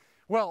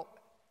Well,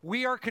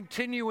 we are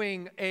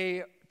continuing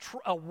a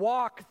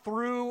walk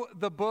through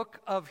the book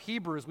of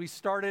Hebrews. We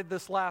started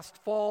this last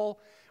fall.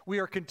 We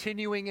are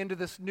continuing into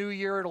this new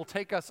year. It'll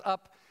take us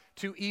up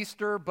to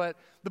Easter, but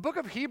the book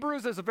of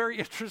Hebrews is a very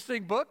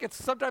interesting book.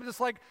 Sometimes it's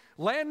like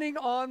landing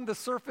on the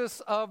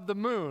surface of the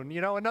moon,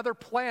 another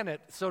planet,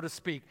 so to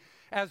speak.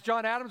 As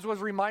John Adams was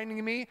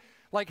reminding me,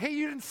 like, hey,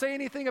 you didn't say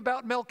anything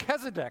about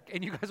Melchizedek.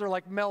 And you guys are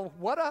like, Mel,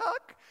 what a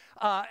huck?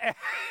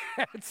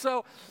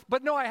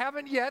 But no, I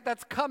haven't yet.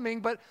 That's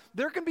coming. But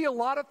there can be a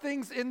lot of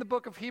things in the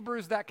book of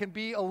Hebrews that can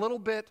be a little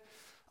bit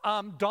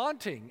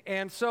daunting.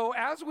 And so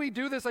as we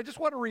do this, I just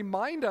want to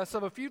remind us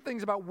of a few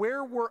things about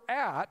where we're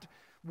at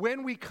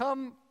when we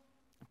come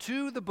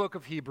to the book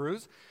of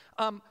Hebrews.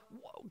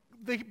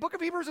 The book of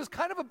Hebrews is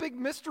kind of a big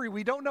mystery.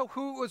 We don't know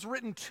who it was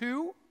written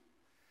to.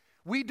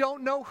 We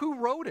don't know who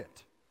wrote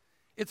it.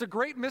 It's a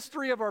great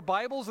mystery of our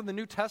Bibles in the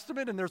New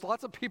Testament, and there's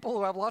lots of people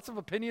who have lots of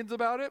opinions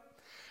about it.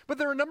 But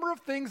there are a number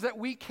of things that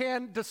we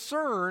can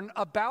discern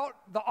about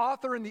the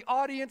author and the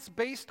audience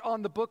based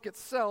on the book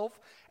itself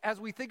as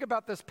we think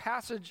about this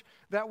passage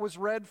that was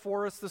read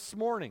for us this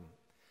morning.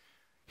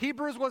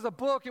 Hebrews was a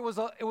book, it was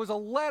a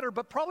letter,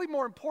 but probably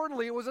more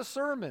importantly, it was a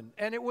sermon.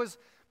 And it was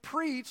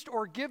preached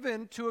or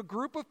given to a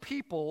group of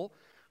people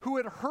who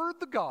had heard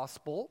the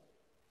gospel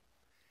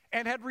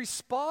and had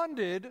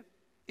responded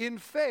in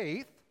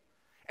faith,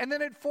 and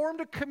then it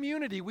formed a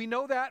community. We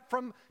know that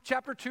from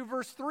chapter 2,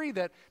 verse 3,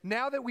 that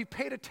now that we've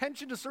paid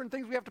attention to certain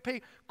things, we have to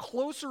pay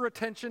closer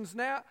attention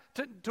now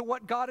to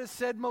what God has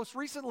said most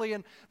recently,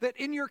 and that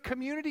in your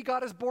community,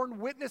 God has borne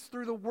witness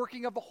through the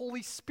working of the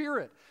Holy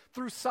Spirit,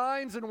 through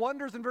signs and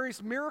wonders and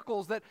various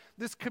miracles, that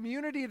this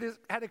community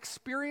had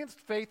experienced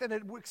faith and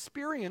had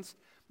experienced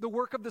the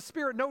work of the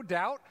Spirit. No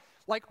doubt,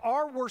 like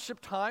our worship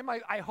time,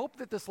 I hope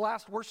that this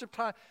last worship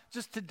time,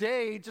 just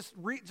today,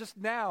 just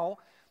now,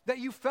 that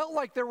you felt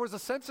like there was a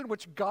sense in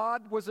which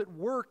God was at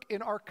work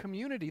in our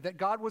community, that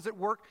God was at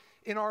work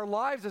in our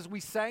lives as we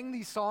sang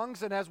these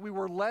songs and as we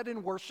were led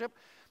in worship,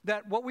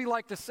 that what we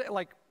like to say,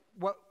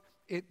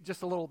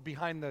 just a little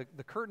behind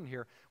the curtain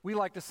here, we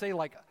like to say,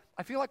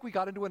 I feel like we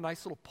got into a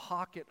nice little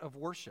pocket of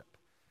worship.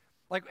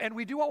 And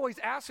we do always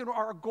ask, and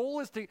our goal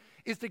is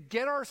to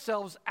get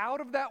ourselves out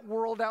of that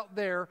world out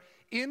there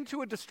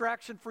into a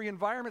distraction-free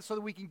environment so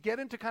that we can get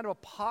into kind of a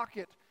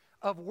pocket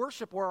of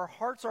worship where our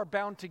hearts are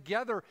bound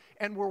together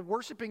and we're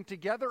worshiping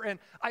together. And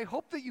I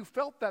hope that you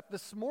felt that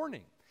this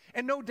morning.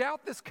 And no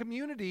doubt this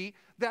community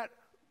that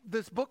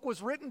this book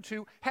was written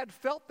to had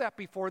felt that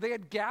before. They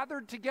had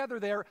gathered together.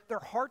 Their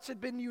hearts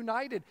had been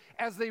united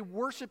as they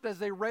worshiped, as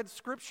they read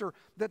Scripture,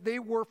 that they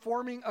were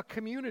forming a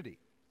community.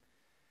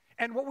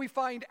 And what we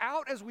find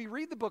out as we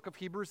read the book of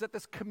Hebrews, that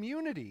this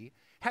community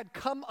had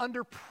come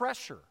under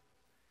pressure.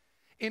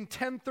 In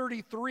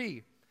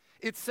 1033,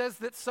 it says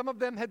that some of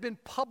them had been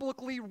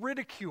publicly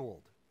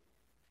ridiculed.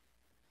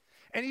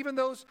 And even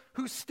those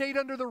who stayed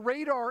under the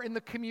radar in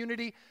the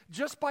community,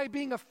 just by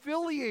being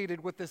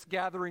affiliated with this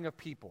gathering of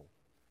people,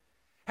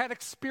 had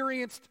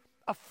experienced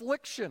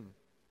affliction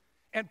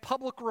and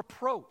public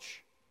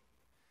reproach.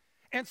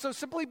 And so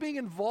simply being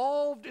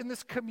involved in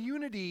this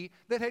community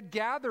that had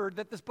gathered,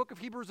 that this book of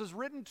Hebrews is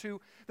written to,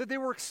 that they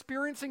were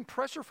experiencing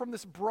pressure from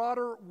this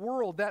broader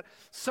world, that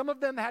some of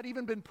them had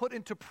even been put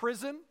into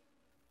prison.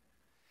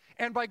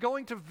 And by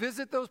going to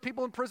visit those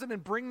people in prison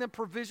and bring them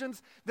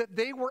provisions, that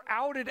they were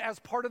outed as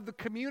part of the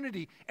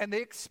community, and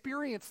they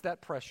experienced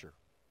that pressure.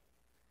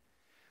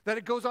 That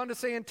it goes on to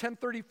say in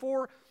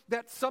 1034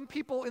 that some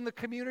people in the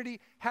community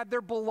had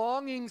their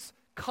belongings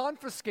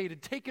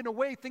confiscated, taken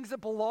away. Things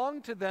that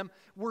belonged to them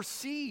were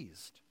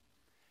seized,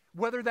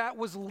 whether that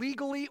was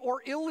legally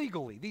or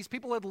illegally. These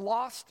people had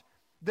lost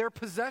their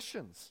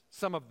possessions,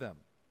 some of them.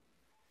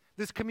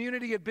 This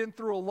community had been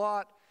through a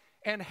lot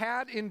and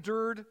had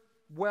endured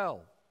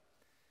well.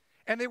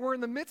 And they were in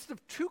the midst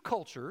of two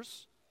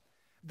cultures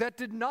that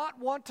did not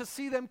want to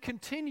see them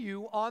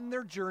continue on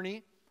their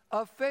journey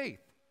of faith,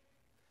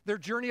 their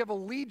journey of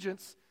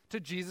allegiance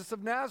to Jesus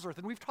of Nazareth.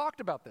 And we've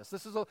talked about this.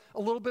 This is a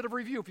little bit of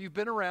review. If you've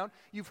been around,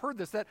 you've heard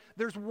this, that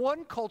there's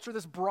one culture,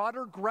 this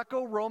broader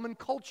Greco-Roman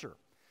culture.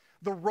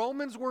 The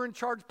Romans were in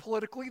charge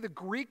politically. The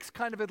Greeks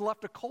kind of had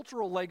left a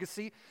cultural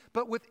legacy.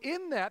 But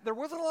within that, there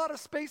wasn't a lot of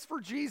space for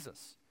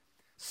Jesus.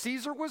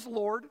 Caesar was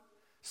Lord.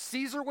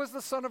 Caesar was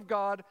the Son of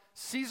God.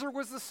 Caesar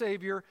was the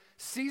Savior.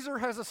 Caesar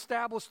has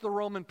established the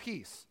Roman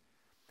peace.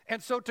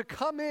 And so to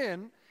come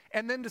in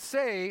and then to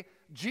say,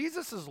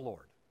 Jesus is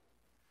Lord.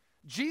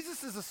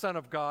 Jesus is the Son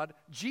of God.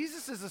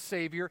 Jesus is the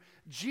Savior.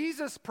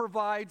 Jesus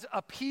provides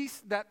a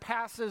peace that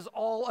passes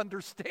all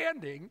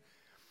understanding.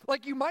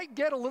 Like, you might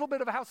get a little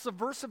bit of how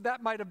subversive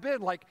that might have been.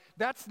 Like,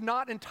 that's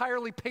not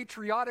entirely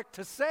patriotic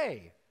to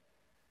say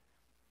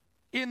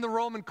in the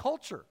Roman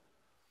culture,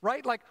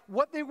 right? Like,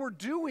 what they were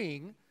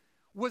doing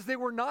was they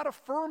were not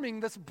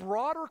affirming this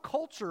broader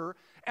culture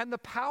and the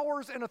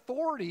powers and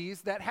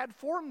authorities that had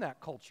formed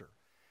that culture.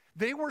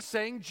 They were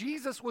saying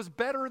Jesus was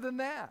better than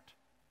that.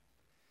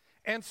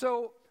 And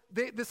so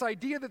this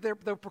idea that they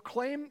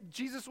proclaimed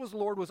Jesus was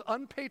Lord was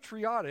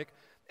unpatriotic.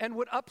 and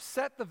would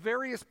upset the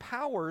various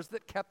powers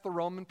that kept the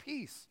Roman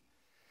peace.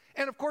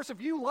 And of course,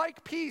 if you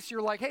like peace,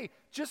 you're like, hey,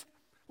 just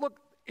look,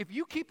 if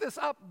you keep this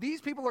up,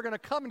 these people are going to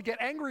come and get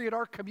angry at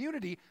our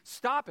community.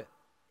 Stop it.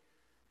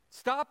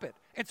 Stop it.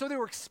 And so they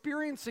were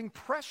experiencing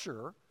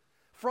pressure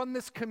from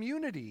this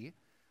community,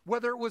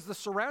 whether it was the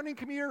surrounding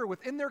community or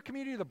within their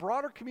community, the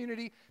broader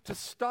community, to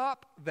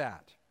stop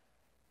that.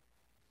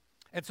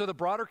 And so the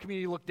broader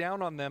community looked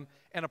down on them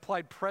and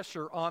applied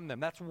pressure on them.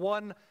 That's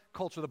one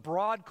culture, the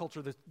broad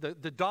culture,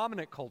 the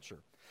dominant culture.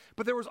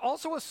 But there was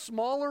also a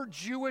smaller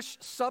Jewish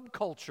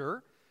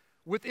subculture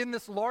within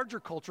this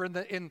larger culture.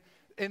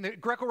 In the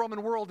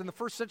Greco-Roman world, in the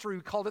first century,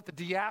 we called it the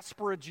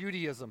diaspora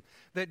Judaism,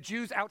 that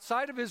Jews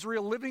outside of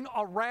Israel living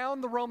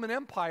around the Roman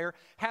Empire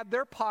had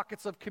their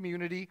pockets of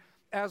community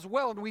as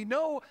well. And we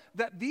know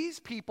that these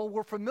people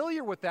were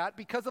familiar with that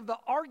because of the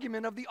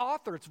argument of the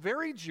author. It's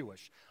very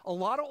Jewish. A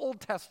lot of Old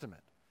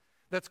Testament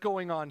that's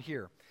going on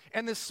here.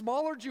 And this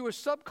smaller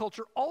Jewish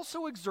subculture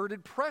also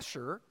exerted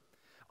pressure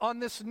on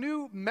this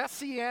new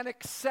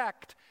messianic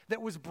sect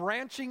that was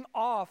branching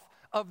off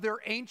of their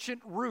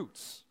ancient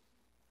roots.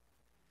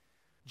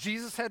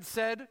 Jesus had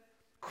said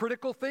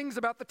critical things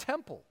about the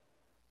temple.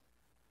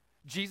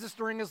 Jesus,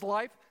 during his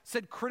life,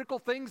 said critical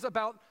things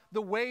about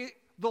the way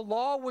the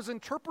law was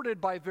interpreted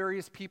by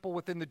various people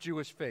within the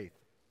Jewish faith.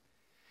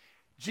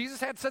 Jesus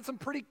had said some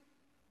pretty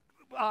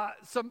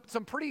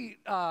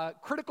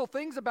critical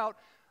things about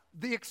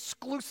the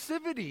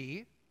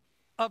exclusivity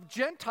of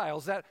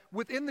Gentiles, that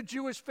within the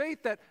Jewish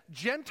faith that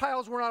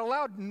Gentiles were not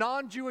allowed,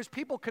 non-Jewish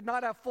people could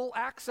not have full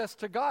access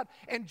to God.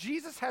 And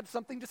Jesus had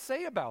something to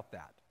say about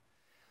that.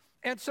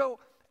 And so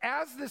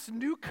as this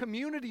new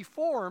community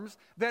forms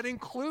that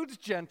includes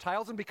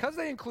Gentiles, and because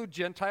they include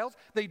Gentiles,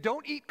 they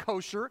don't eat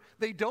kosher,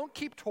 they don't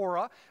keep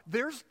Torah,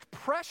 there's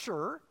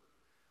pressure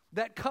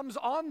that comes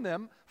on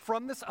them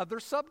from this other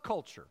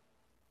subculture.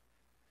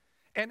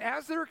 And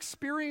as they're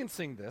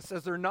experiencing this,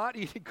 as they're not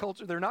eating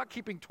culture, they're not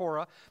keeping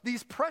Torah,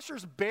 these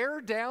pressures bear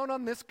down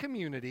on this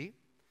community,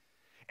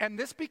 and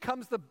this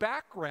becomes the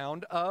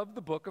background of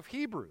the book of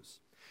Hebrews.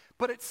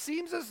 But it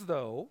seems as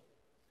though,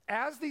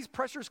 as these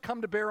pressures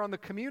come to bear on the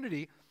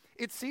community,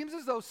 it seems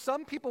as though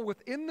some people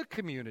within the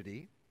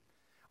community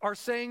are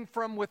saying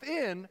from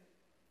within,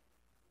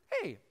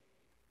 hey,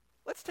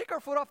 let's take our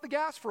foot off the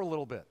gas for a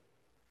little bit.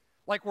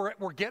 Like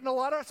we're getting a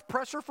lot of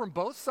pressure from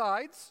both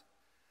sides,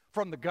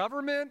 from the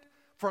government,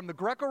 from the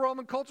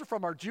Greco-Roman culture,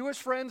 from our Jewish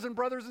friends and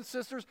brothers and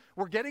sisters.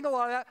 We're getting a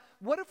lot of that.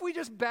 What if we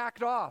just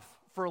backed off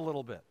for a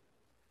little bit?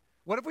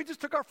 What if we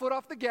just took our foot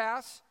off the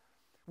gas?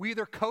 We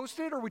either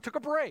coasted or we took a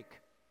break.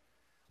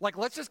 Like,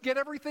 let's just get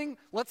everything,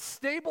 let's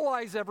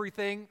stabilize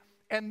everything,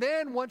 and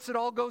then once it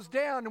all goes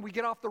down and we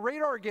get off the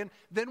radar again,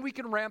 then we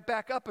can ramp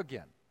back up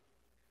again.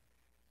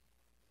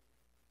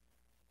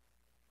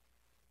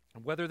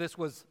 And whether this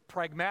was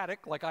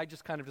pragmatic, like I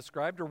just kind of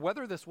described, or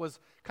whether this was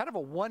kind of a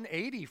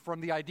 180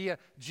 from the idea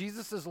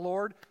Jesus is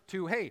Lord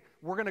to, hey,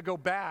 we're going to go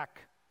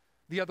back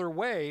the other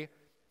way,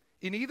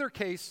 in either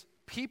case,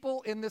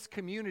 people in this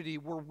community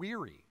were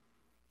weary.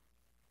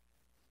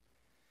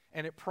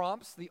 And it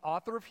prompts the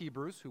author of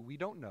Hebrews, who we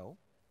don't know,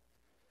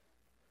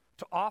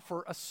 to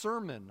offer a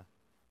sermon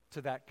to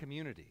that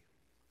community.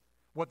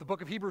 What the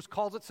book of Hebrews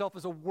calls itself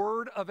is a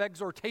word of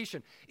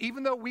exhortation.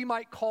 Even though we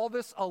might call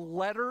this a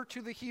letter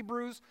to the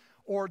Hebrews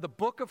or the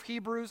book of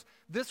Hebrews,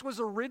 this was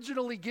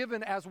originally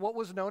given as what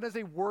was known as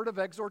a word of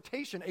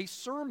exhortation, a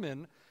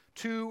sermon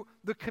to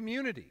the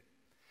community.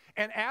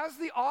 And as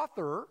the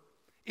author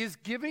is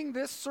giving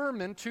this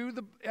sermon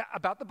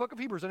about the book of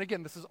Hebrews, and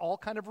again, this is all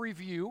kind of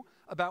review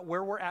about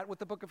where we're at with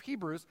the book of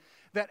Hebrews,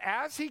 that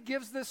as he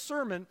gives this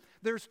sermon,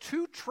 there's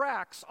two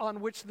tracks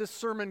on which this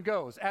sermon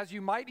goes. As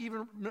you might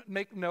even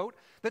make note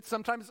that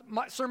sometimes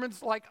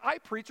sermons like I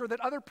preach or that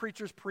other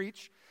preachers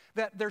preach,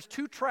 that there's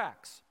two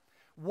tracks.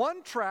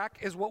 One track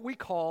is what we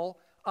call,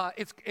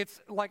 it's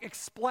like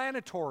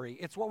explanatory.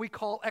 It's what we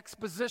call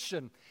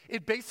exposition.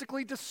 It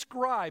basically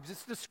describes,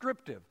 it's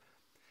descriptive.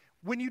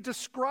 When you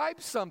describe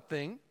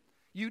something,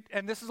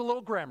 and this is a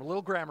little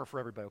grammar for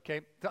everybody, okay?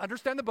 To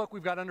understand the book,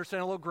 we've got to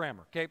understand a little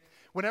grammar, okay?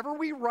 Whenever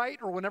we write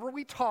or whenever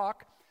we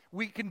talk,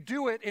 we can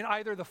do it in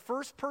either the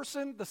first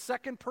person, the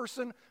second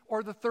person,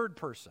 or the third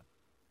person,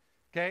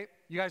 okay?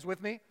 You guys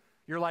with me?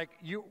 You're like,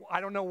 I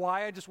don't know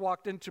why I just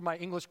walked into my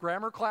English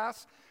grammar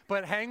class,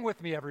 but hang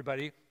with me,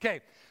 everybody.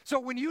 Okay, so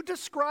when you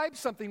describe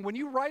something, when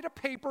you write a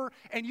paper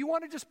and you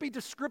want to just be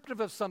descriptive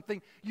of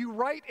something, you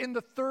write in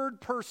the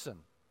third person.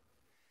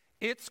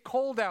 It's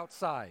cold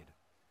outside.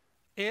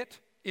 It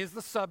is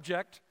the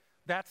subject.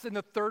 That's in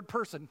the third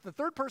person. The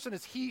third person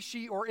is he,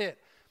 she, or it.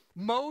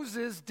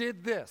 Moses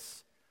did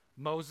this.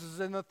 Moses is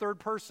in the third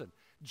person.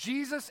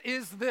 Jesus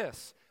is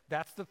this.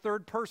 That's the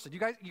third person. You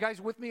guys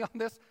with me on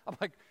this?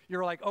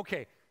 You're like,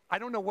 okay, I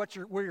don't know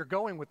where you're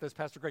going with this,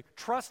 Pastor Greg.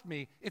 Trust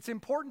me, it's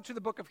important to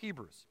the book of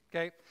Hebrews,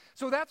 okay?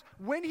 So that's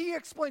when he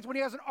explains, when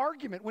he has an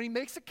argument, when he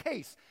makes a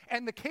case.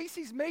 And the case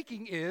he's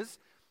making is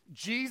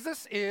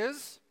Jesus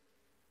is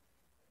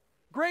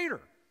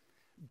greater.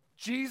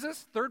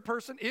 Jesus, third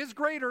person, is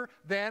greater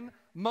than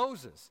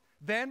Moses,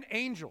 than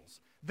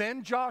angels,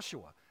 then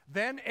Joshua,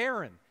 then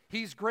Aaron.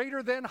 He's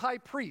greater than high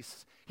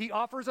priests. He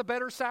offers a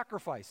better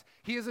sacrifice.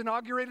 He has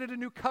inaugurated a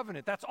new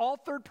covenant. That's all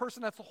third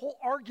person. That's the whole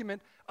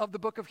argument of the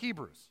book of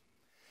Hebrews.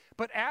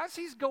 But as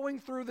he's going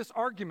through this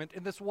argument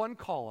in this one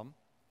column,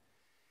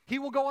 he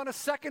will go on a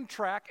second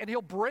track and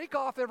he'll break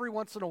off every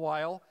once in a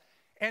while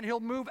and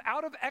he'll move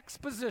out of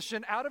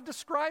exposition, out of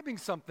describing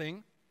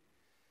something,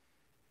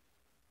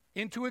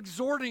 into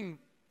exhorting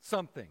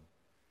something,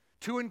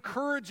 to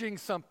encouraging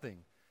something,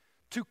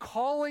 to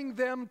calling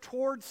them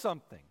towards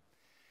something.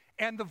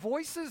 And the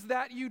voices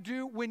that you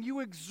do when you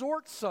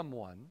exhort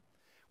someone,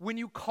 when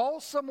you call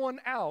someone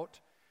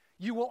out,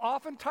 you will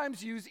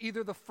oftentimes use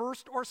either the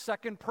first or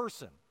second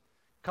person.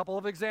 A couple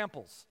of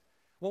examples.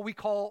 What we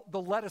call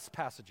the lettuce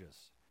passages.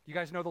 You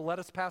guys know the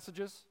lettuce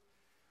passages?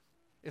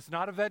 It's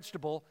not a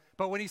vegetable,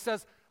 but when he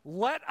says,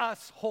 let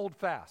us hold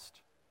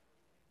fast.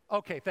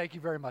 Okay, thank you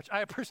very much.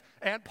 I appreciate,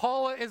 Aunt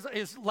Paula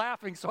is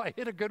laughing, so I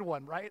hit a good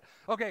one, right?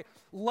 Okay,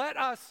 let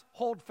us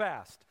hold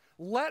fast.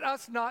 Let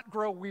us not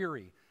grow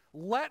weary.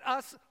 Let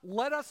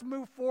us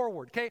move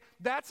forward. Okay,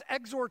 that's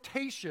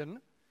exhortation,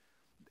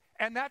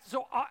 and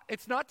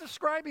it's not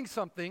describing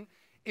something.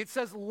 It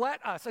says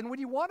let us. And when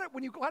you want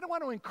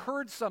to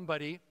encourage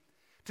somebody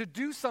to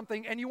do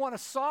something, and you want to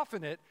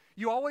soften it,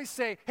 you always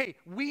say, "Hey,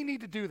 we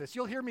need to do this."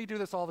 You'll hear me do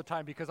this all the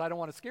time because I don't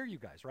want to scare you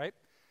guys, right?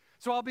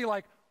 So I'll be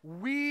like,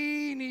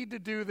 "We need to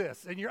do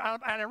this," and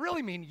I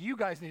really mean you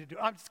guys need to do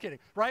it. I'm just kidding,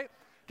 right?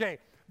 Okay.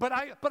 But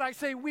I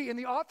say we, and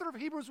the author of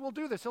Hebrews will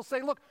do this. He'll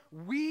say, look,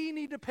 we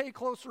need to pay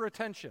closer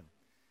attention.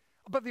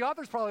 But the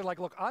author's probably like,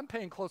 look, I'm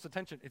paying close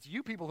attention. It's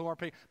you people who aren't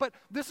paying. But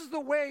this is the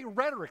way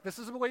rhetoric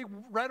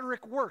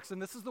works, and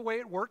this is the way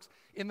it works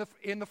in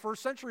the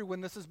first century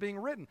when this is being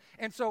written.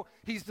 And so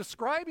he's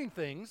describing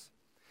things,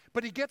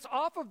 but he gets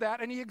off of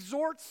that, and he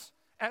exhorts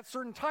at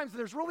certain times.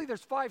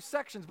 There's 5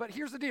 sections, but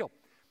here's the deal.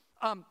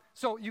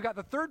 So you got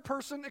the third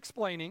person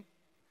explaining.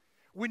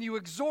 When you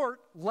exhort,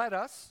 let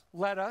us.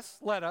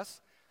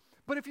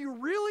 But if you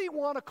really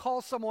want to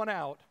call someone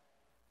out,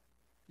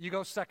 you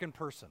go second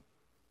person.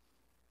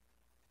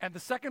 And the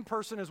second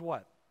person is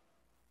what?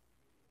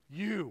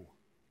 You.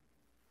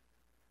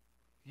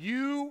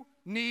 You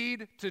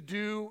need to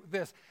do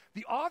this.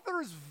 The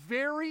author is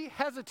very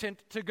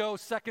hesitant to go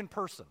second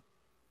person.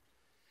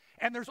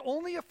 And there's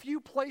only a few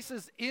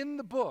places in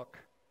the book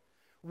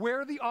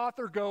where the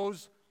author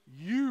goes,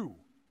 you,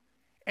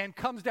 and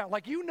comes down.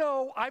 Like,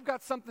 I've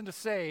got something to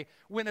say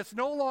when it's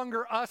no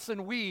longer us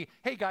and we.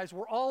 Hey, guys,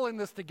 we're all in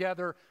this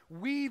together.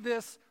 We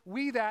this,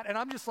 we that. And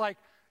I'm just like,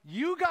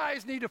 you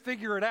guys need to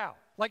figure it out.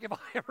 Like, if I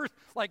ever,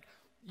 like,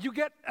 you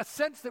get a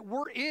sense that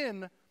we're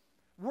in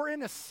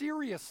a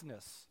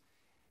seriousness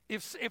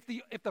if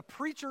the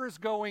preacher is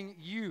going,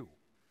 you.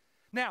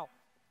 Now,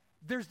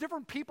 there's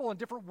different people and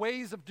different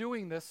ways of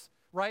doing this,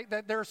 right?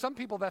 That there are some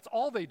people that's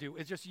all they do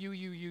is just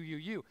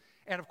you.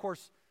 And of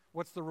course,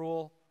 what's the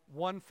rule?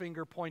 One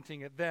finger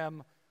pointing at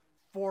them,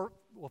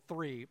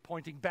 3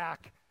 pointing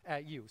back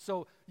at you.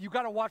 So you've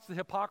got to watch the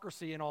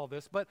hypocrisy in all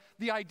this. But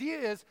the idea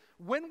is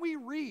when we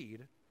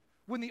read,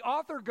 when the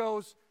author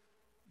goes,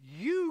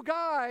 you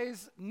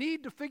guys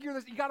need to figure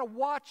this, you got to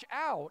watch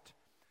out.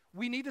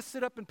 We need to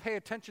sit up and pay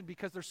attention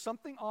because there's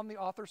something on the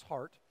author's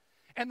heart,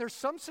 and there's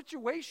some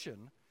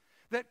situation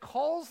that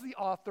calls the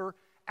author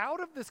out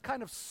of this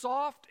kind of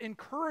soft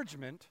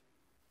encouragement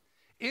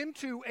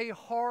into a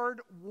hard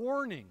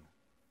warning.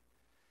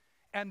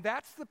 And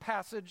that's the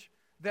passage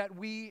that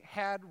we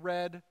had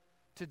read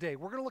today.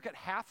 We're going to look at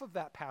half of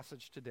that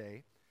passage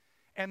today,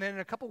 and then in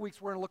a couple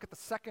weeks we're going to look at the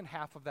second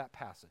half of that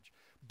passage.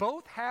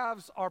 Both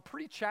halves are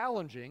pretty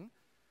challenging,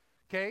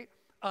 okay?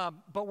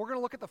 But we're going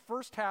to look at the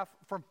first half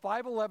from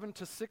 5:11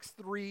 to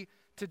 6:3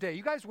 today.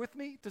 You guys with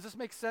me? Does this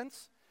make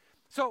sense?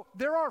 So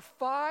there are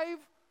 5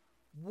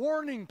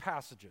 warning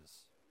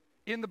passages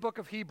in the book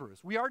of Hebrews.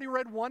 We already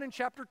read one in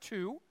chapter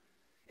 2.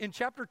 In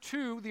chapter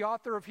 2, the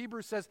author of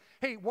Hebrews says,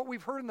 hey, what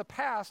we've heard in the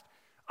past,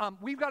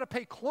 we've got to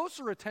pay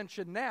closer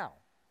attention now.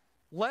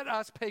 Let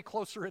us pay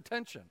closer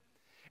attention.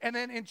 And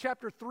then in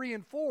chapter 3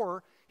 and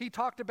 4, he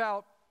talked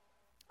about,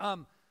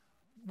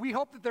 we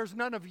hope that there's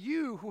none of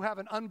you who have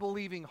an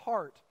unbelieving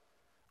heart,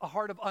 a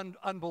heart of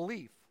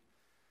unbelief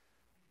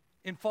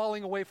in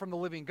falling away from the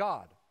living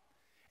God.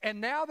 And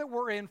now that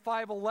we're in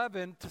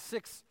 5:11 to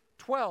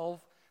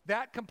 6:12,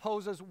 that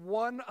composes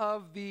one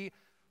of the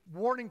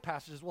warning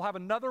passages. We'll have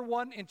another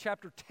one in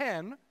chapter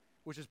 10,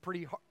 which is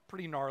pretty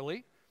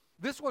gnarly.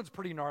 This one's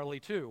pretty gnarly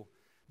too.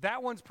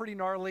 That one's pretty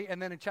gnarly,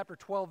 and then in chapter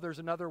 12, there's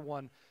another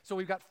one. So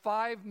we've got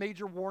 5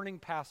 major warning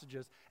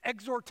passages,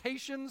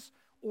 exhortations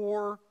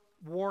or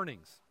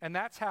warnings, and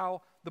that's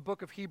how the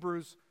book of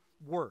Hebrews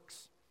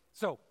works.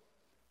 So,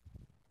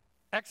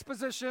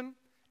 exposition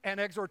and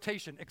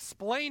exhortation,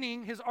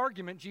 explaining his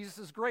argument, Jesus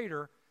is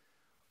greater,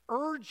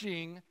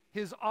 urging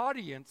his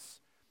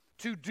audience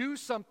to do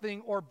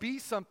something or be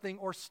something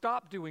or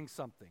stop doing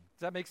something.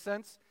 Does that make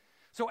sense?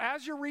 So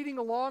as you're reading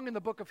along in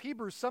the book of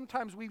Hebrews,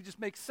 sometimes we just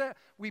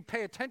we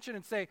pay attention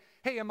and say,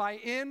 hey, am I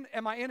in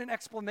an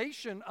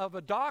explanation of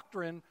a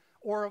doctrine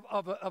or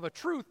of a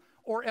truth,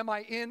 or am I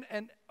in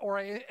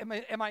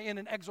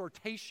an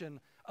exhortation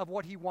of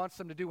what he wants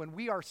them to do? And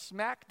we are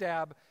smack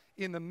dab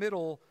in the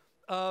middle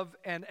of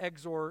an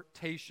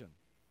exhortation.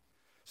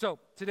 So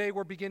today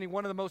we're beginning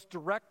one of the most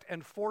direct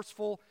and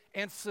forceful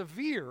and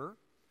severe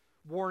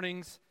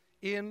warnings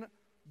in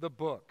the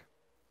book.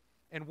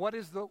 And what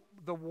is the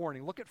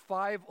warning? Look at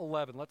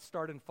 5:11. Let's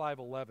start in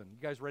 5:11. You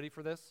guys ready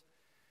for this?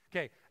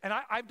 Okay, and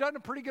I've done a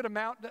pretty good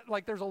amount.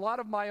 Like there's a lot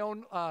of my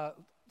own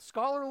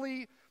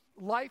scholarly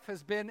life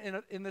has been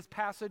in this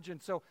passage,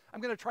 and so I'm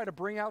going to try to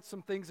bring out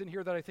some things in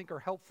here that I think are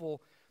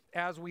helpful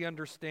as we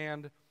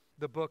understand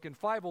the book. In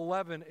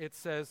 5:11 it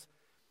says,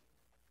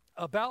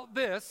 "About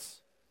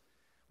this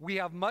we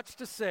have much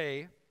to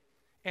say,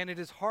 and it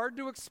is hard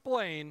to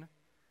explain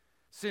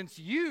since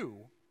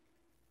you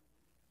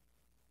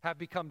have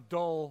become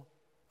dull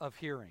of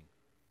hearing."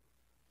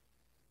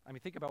 I mean,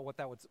 think about what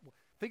that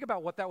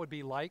would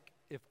be like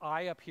if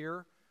I up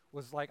here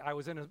was like, I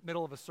was in the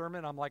middle of a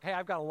sermon, I'm like, hey,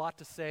 I've got a lot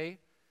to say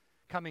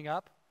coming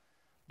up,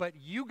 but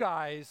you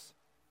guys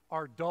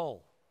are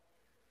dull.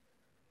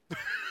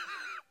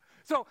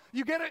 So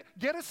you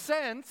get a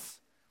sense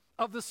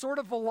of the sort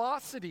of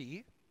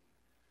velocity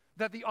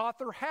that the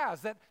author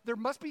has, that there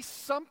must be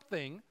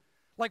something,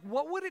 like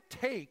what would it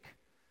take?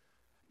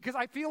 Because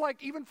I feel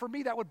like even for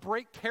me that would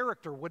break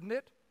character, wouldn't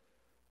it?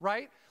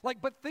 Right?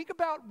 Like, but think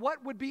about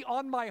what would be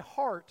on my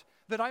heart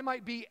that I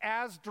might be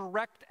as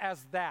direct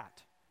as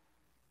that.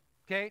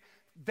 Okay?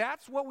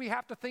 That's what we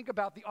have to think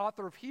about the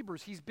author of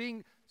Hebrews. He's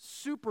being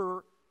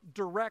super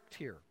direct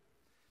here.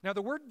 Now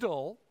the word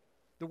dull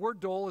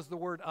is the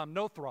word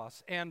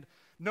nothros. And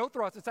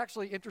nothros, it's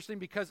actually interesting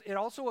because it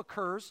also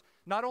occurs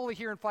not only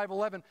here in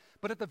 5:11,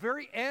 but at the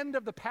very end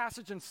of the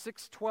passage in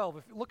 6:12.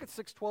 If you look at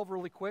 6:12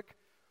 really quick,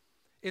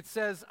 it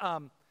says,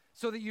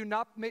 so that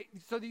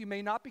you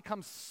may not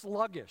become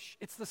sluggish.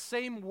 It's the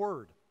same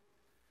word.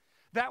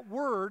 That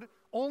word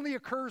only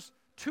occurs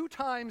 2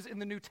 times in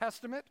the New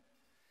Testament,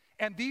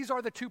 and these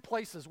are the 2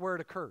 places where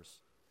it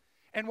occurs.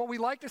 And what we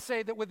like to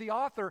say that the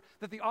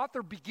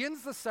author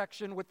begins the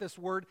section with this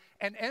word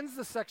and ends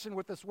the section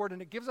with this word,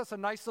 and it gives us a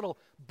nice little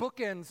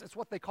bookends. It's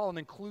what they call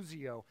an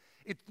inclusio.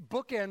 It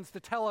bookends to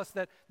tell us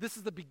that this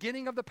is the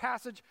beginning of the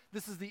passage,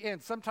 this is the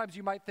end. Sometimes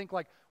you might think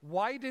like,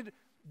 why did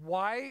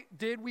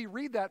we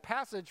read that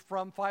passage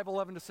from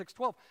 5:11 to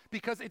 6:12?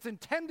 Because it's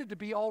intended to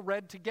be all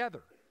read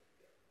together.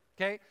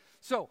 Okay?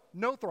 So,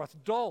 nothros,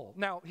 dull.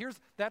 Now,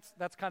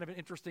 that's kind of an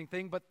interesting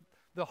thing, but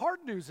the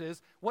hard news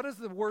is, what does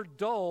the word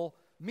dull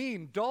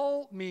mean?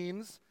 Dull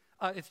means,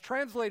 it's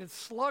translated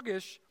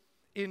sluggish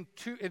in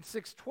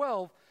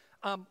 6:12,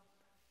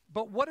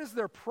 but what is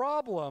their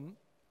problem?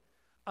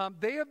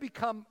 They have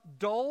become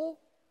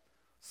dull,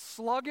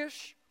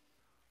 sluggish,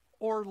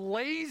 or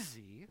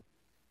lazy.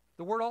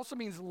 The word also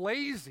means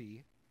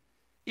lazy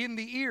in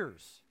the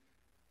ears.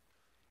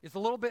 It's a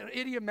little bit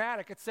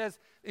idiomatic. It says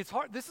it's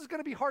hard. This is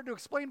going to be hard to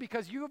explain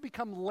because you have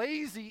become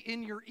lazy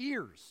in your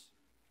ears.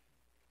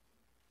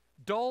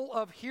 Dull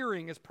of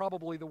hearing is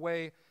probably the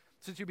way,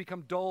 since you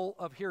become dull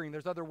of hearing.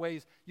 There's other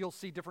ways. You'll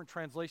see different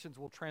translations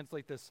will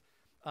translate this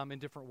in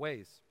different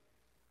ways.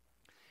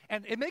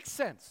 And it makes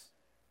sense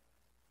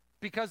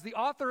because the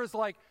author is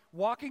like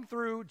walking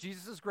through,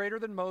 Jesus is greater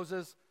than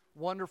Moses,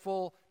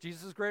 wonderful.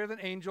 Jesus is greater than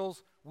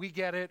angels, we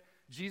get it.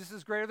 Jesus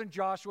is greater than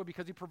Joshua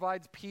because he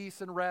provides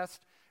peace and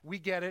rest, we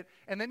get it.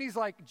 And then he's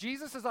like,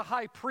 Jesus is a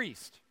high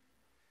priest.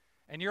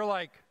 And you're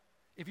like,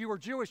 if you were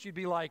Jewish, you'd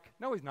be like,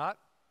 no, he's not.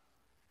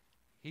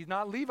 He's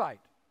not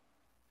Levite.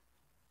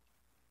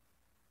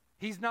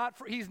 He's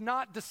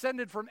not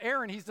descended from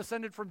Aaron, he's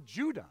descended from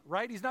Judah,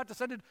 right? He's not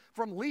descended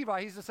from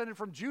Levi, he's descended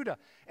from Judah.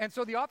 And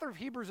so the author of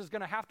Hebrews is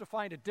going to have to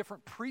find a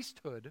different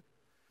priesthood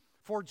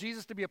for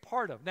Jesus to be a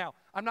part of. Now,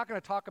 I'm not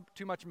going to talk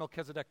too much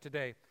Melchizedek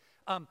today,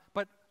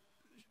 but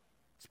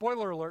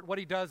spoiler alert, what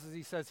he does is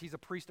he says he's a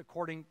priest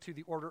according to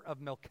the order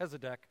of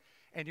Melchizedek,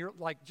 and you're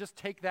like, just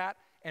take that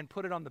and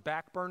put it on the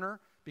back burner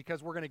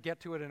because we're going to get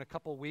to it in a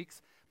couple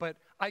weeks. But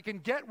I can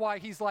get why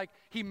he's like,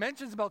 he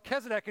mentions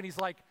Melchizedek and he's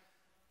like,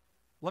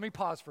 let me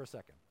pause for a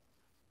second.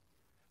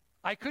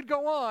 I could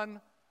go on,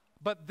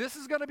 but this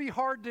is going to be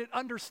hard to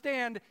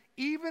understand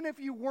even if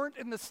you weren't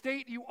in the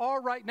state you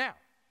are right now.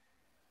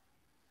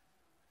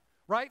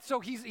 Right? So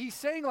he's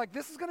saying like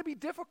this is going to be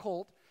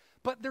difficult,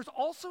 but there's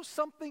also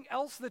something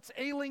else that's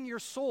ailing your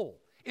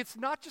soul. It's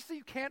not just that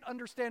you can't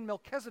understand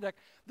Melchizedek.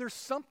 There's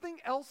something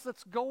else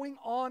that's going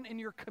on in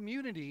your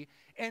community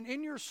and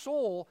in your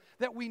soul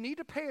that we need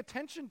to pay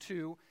attention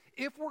to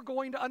if we're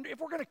going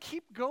to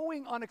keep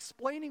going on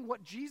explaining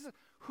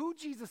who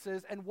Jesus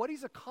is and what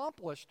he's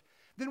accomplished.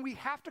 Then we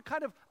have to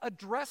kind of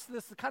address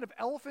this, the kind of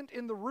elephant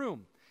in the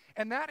room.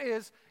 And that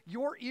is,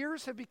 your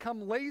ears have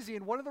become lazy,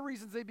 and one of the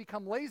reasons they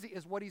become lazy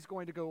is what he's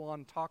going to go on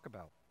and talk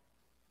about.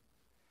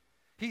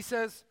 He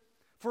says,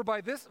 for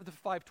by this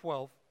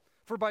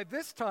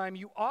time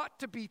you ought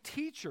to be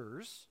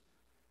teachers,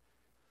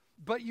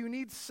 but you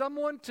need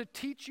someone to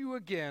teach you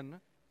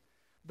again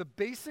the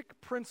basic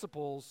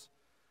principles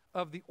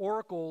of the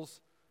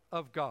oracles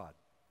of God.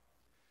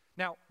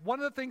 Now, one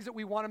of the things that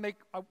we want to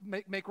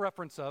make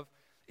reference of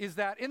is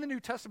that in the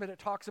New Testament it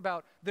talks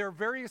about there are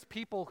various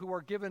people who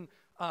are given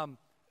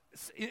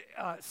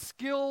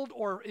skilled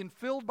or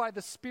infilled by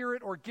the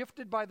Spirit or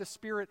gifted by the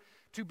Spirit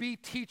to be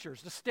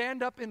teachers, to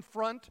stand up in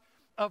front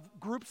of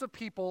groups of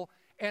people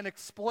and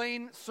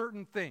explain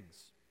certain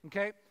things,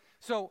 okay?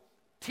 So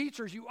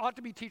teachers, you ought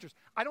to be teachers.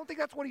 I don't think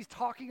that's what he's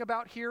talking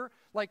about here.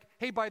 Like,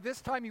 hey, by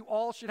this time you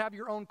all should have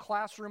your own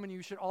classroom and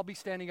you should all be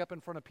standing up in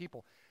front of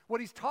people.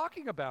 What he's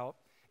talking about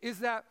is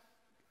that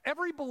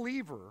every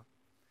believer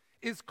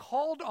is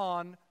called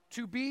on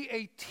to be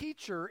a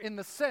teacher in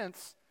the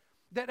sense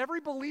that every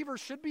believer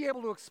should be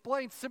able to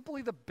explain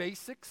simply the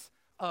basics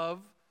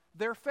of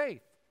their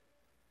faith.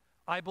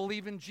 I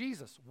believe in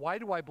Jesus. Why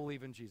do I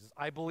believe in Jesus?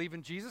 I believe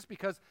in Jesus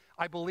because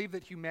I believe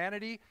that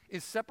humanity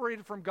is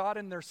separated from God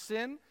in their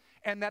sin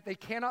and that they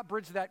cannot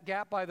bridge that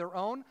gap by their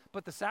own,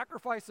 but the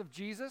sacrifice of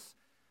Jesus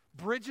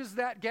bridges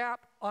that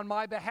gap on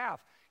my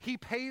behalf. He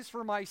pays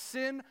for my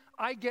sin.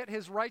 I get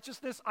his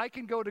righteousness. I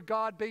can go to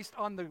God based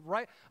on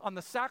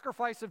the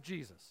sacrifice of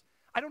Jesus.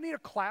 I don't need a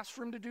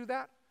classroom to do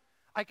that.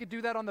 I could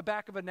do that on the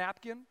back of a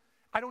napkin.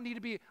 I don't need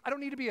to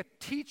be a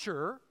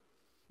teacher.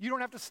 You don't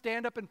have to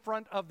stand up in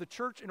front of the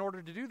church in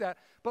order to do that.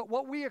 But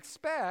what we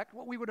expect,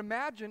 what we would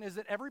imagine, is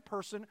that every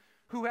person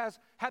who has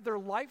had their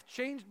life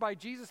changed by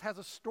Jesus has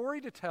a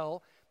story to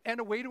tell and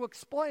a way to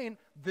explain,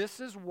 this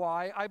is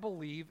why I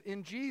believe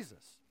in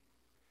Jesus.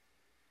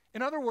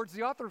 In other words,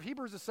 the author of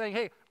Hebrews is saying,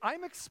 hey,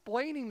 I'm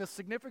explaining the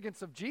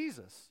significance of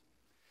Jesus,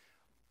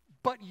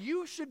 but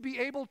you should be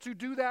able to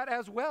do that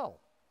as well.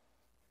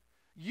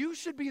 You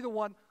should be the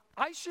one.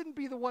 I shouldn't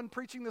be the one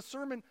preaching the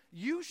sermon.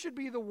 You should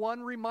be the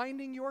one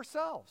reminding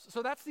yourselves.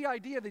 So that's the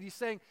idea that he's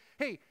saying,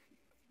 hey,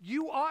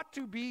 you ought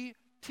to be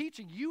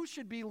teaching. You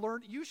should be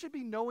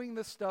knowing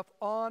this stuff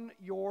on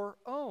your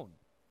own.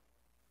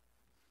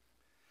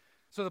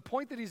 So the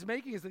point that he's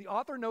making is that the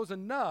author knows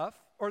enough,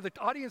 or the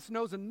audience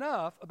knows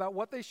enough about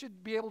what they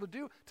should be able to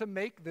do to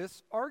make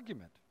this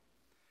argument.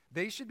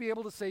 They should be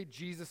able to say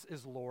Jesus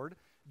is Lord.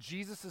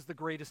 Jesus is the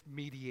greatest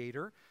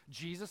mediator.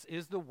 Jesus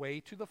is the way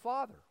to the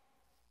Father.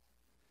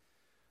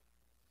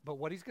 But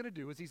what he's going to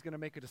do is he's going to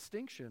make a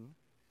distinction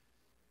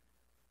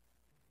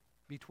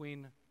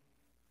between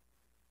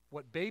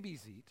what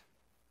babies eat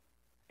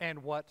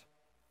and what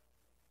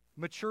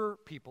mature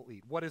people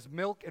eat. What is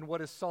milk and what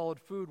is solid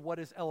food, what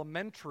is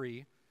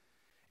elementary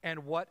and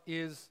what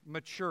is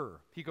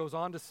mature. He goes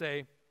on to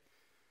say,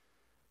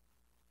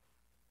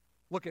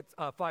 look at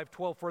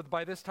 5:12, for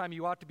by this time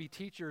you ought to be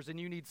teachers, and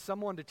you need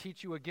someone to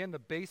teach you again the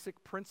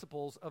basic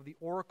principles of the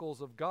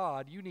oracles of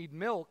God. You need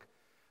milk,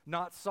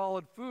 not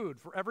solid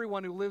food. For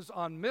everyone who lives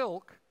on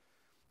milk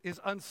is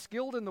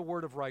unskilled in the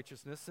word of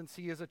righteousness, since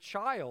he is a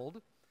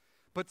child,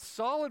 but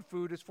solid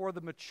food is for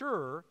the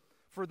mature,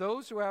 for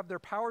those who have their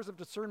powers of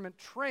discernment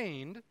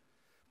trained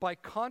by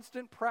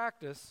constant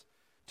practice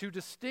to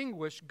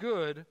distinguish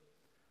good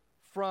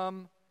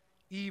from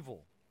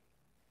evil.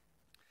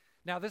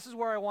 Now, this is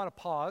where I want to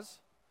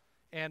pause,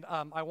 and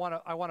I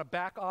want to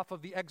back off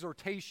of the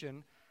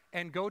exhortation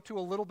and go to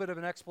a little bit of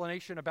an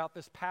explanation about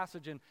this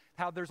passage and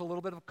how there's a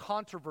little bit of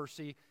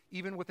controversy,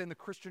 even within the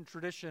Christian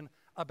tradition,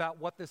 about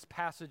what this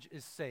passage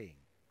is saying,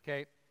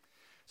 okay?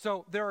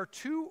 So there are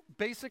two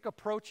basic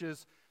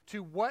approaches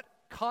to what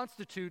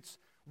constitutes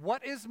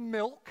what is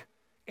milk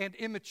and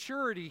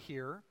immaturity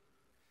here,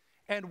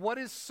 and what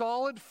is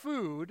solid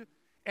food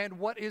and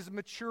what is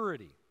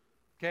maturity,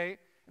 okay?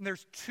 And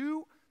there's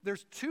two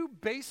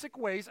basic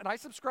ways, and I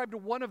subscribe to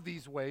one of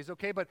these ways,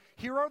 okay? But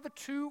here are the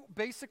two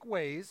basic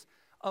ways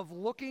of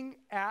looking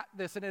at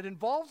this, and it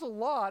involves a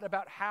lot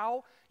about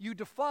how you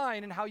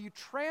define and how you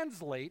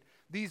translate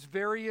these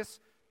various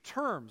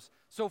terms.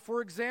 So,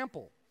 for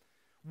example,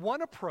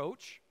 one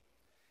approach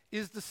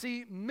is to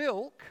see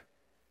milk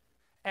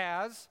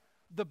as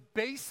the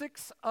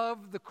basics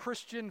of the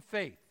Christian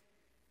faith.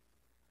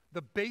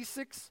 The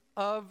basics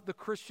of the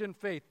Christian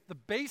faith. The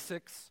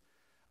basics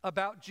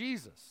about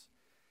Jesus.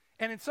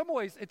 And in some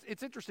ways,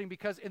 it's interesting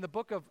because in the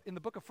book of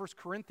 1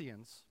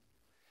 Corinthians,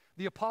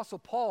 the Apostle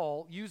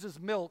Paul uses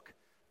milk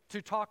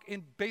to talk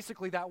in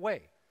basically that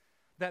way.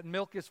 That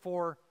milk is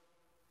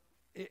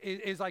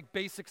like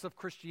basics of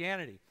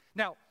Christianity.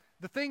 Now,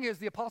 the thing is,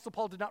 the Apostle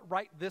Paul did not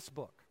write this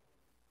book.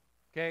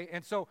 Okay?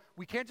 And so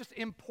we can't just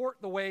import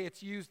the way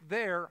it's used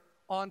there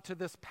onto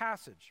this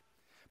passage.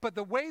 But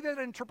the way that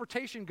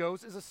interpretation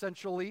goes is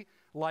essentially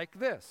like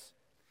this.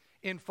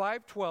 In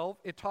 5:12,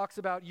 it talks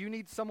about you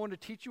need someone to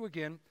teach you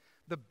again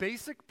the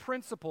basic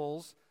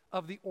principles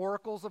of the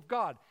oracles of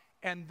God.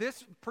 And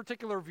this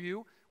particular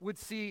view would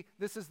see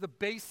this is the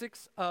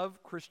basics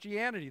of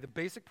Christianity. The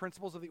basic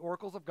principles of the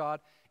oracles of God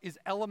is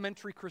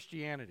elementary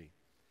Christianity.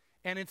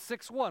 And in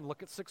 6:1,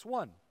 look at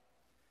 6:1.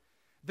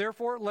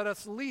 Therefore, let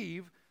us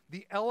leave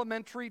the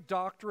elementary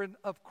doctrine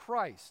of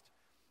Christ.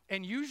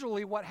 And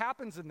usually what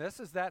happens in this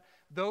is that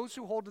those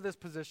who hold to this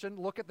position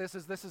look at this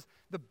as this is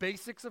the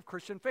basics of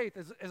Christian faith.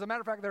 As a matter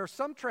of fact, there are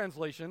some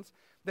translations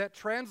that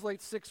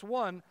translate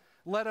 6:1,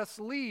 let us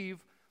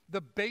leave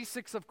the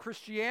basics of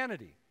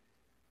Christianity,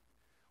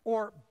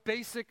 or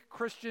basic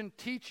Christian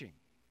teaching,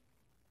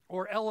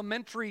 or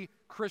elementary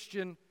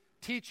Christian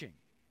teaching.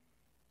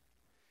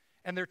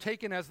 And they're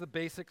taken as the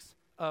basics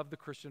of the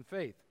Christian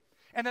faith.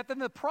 And that then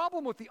the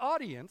problem with the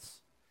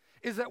audience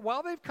is that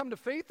while they've come to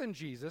faith in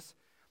Jesus,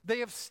 they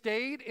have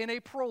stayed in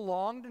a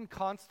prolonged and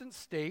constant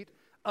state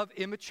of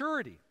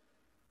immaturity.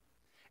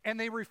 And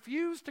they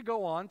refuse to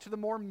go on to the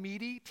more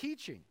meaty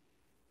teaching,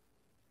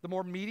 the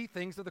more meaty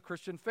things of the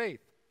Christian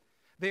faith.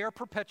 They are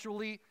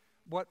perpetually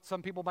what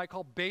some people might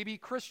call baby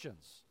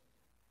Christians.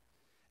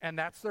 And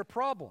that's their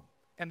problem.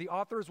 And the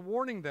author is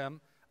warning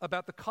them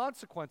about the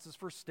consequences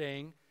for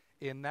staying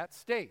in that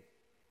state.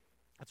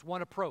 That's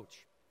one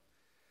approach.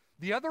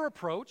 The other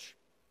approach,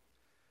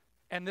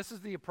 and this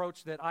is the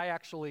approach that I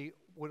actually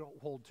would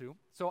hold to.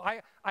 So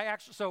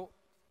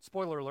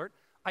spoiler alert,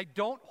 I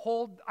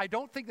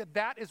don't think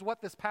that is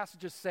what this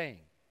passage is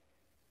saying.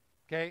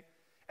 Okay?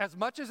 As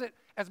much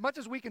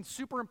as we can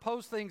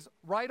superimpose things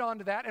right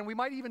onto that, and we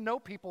might even know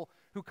people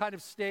who kind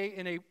of stay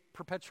in a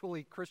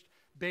perpetually Christian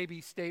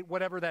baby state,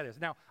 whatever that is.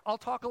 Now, I'll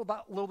talk a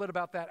little bit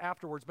about that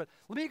afterwards, but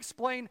let me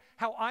explain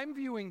how I'm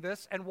viewing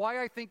this and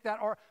why I think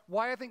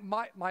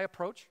my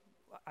approach,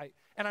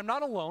 and I'm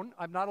not alone.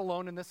 I'm not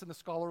alone in this in the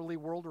scholarly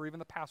world or even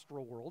the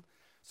pastoral world.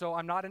 So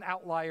I'm not an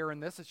outlier in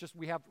this. It's just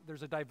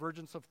there's a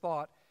divergence of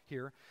thought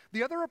here.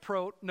 The other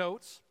approach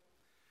notes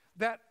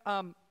that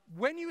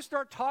when you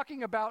start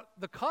talking about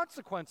the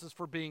consequences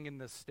for being in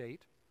this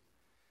state,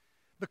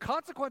 the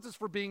consequences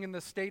for being in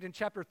this state in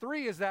chapter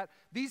 3 is that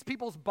these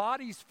people's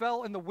bodies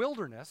fell in the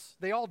wilderness.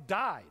 They all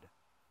died.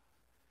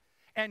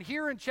 And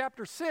here in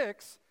chapter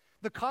 6,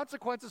 the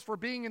consequences for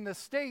being in this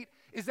state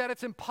is that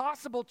it's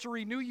impossible to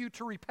renew you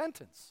to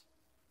repentance.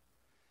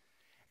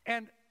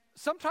 And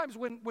sometimes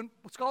when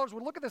scholars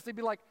would look at this, they'd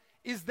be like,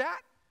 is that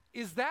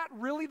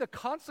really the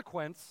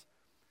consequence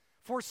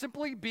for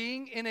simply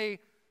being in a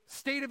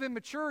state of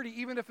immaturity,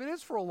 even if it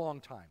is for a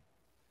long time?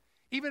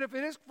 Even if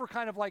it is for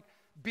kind of like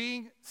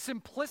being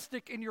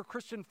simplistic in your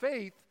Christian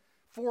faith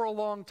for a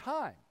long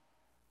time.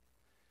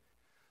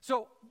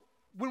 So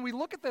when we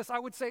look at this, I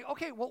would say,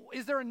 okay, well,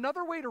 is there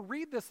another way to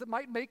read this that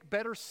might make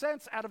better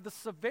sense out of the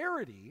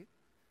severity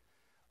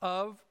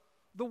of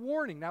the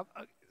warning? Now,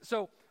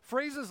 so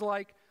phrases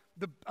like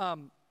the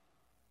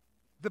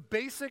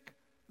basic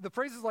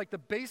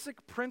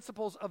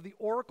principles of the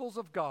oracles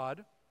of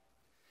God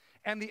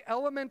and the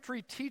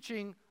elementary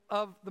teaching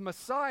of the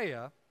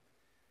Messiah,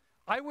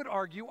 I would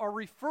argue, are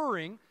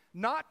referring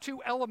not to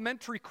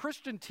elementary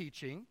Christian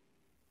teaching,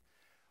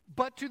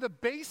 but to the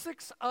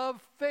basics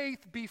of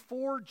faith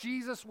before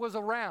Jesus was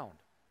around.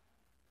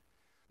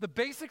 The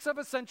basics of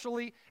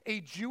essentially a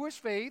Jewish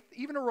faith,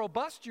 even a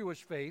robust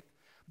Jewish faith,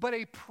 but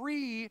a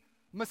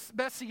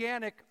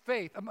pre-messianic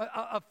faith,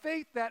 a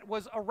faith that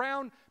was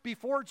around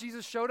before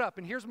Jesus showed up.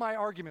 And here's my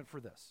argument for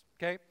this,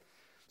 okay?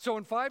 So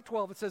in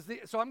 5:12 it says,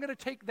 so I'm going to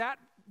take that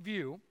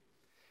view.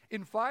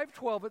 In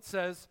 5:12 it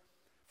says,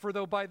 for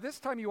though by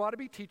this time you ought to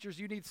be teachers,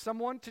 you need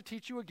someone to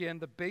teach you again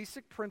the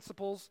basic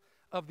principles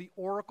of the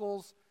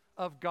oracles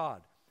of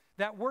God.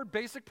 That word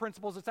basic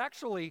principles, it's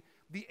actually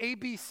the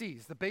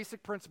ABCs. The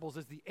basic principles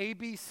is the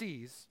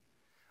ABCs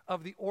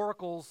of the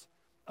oracles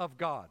of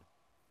God.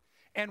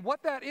 And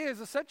what that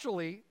is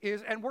essentially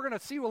is, and we're going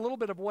to see a little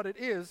bit of what it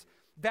is,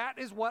 that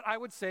is what I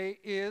would say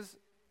is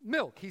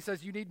milk. He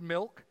says you need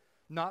milk,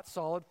 not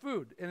solid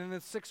food. And in the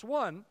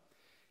 6:1,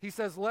 he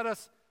says, let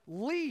us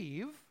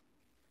leave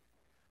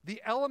the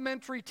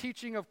elementary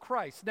teaching of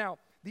Christ. Now,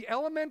 the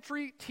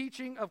elementary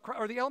teaching of Christ,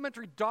 or the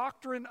elementary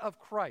doctrine of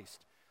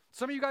Christ.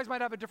 Some of you guys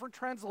might have a different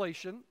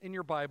translation in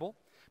your Bible,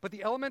 but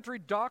the elementary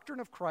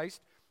doctrine of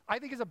Christ, I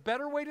think, is a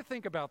better way to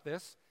think about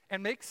this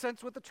and makes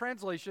sense with the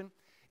translation,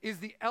 is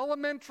the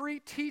elementary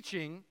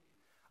teaching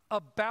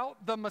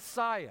about the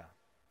Messiah.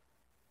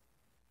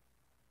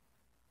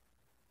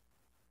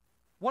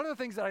 One of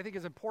the things that I think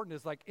is important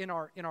is, like, in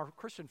our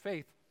Christian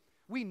faith,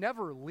 we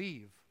never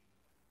leave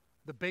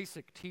the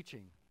basic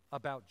teaching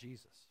about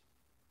Jesus.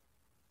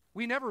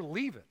 We never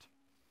leave it.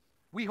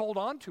 We hold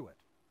on to it.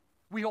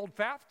 We hold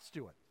fast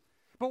to it.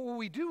 But what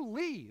we do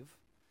leave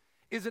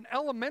is an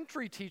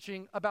elementary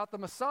teaching about the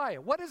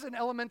Messiah. What is an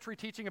elementary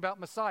teaching about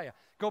Messiah?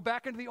 Go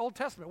back into the Old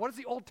Testament. What does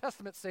the Old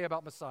Testament say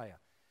about Messiah?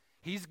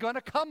 He's going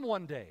to come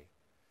one day.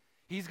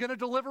 He's going to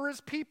deliver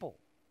his people.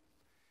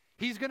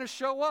 He's going to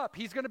show up.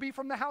 He's going to be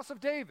from the house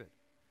of David.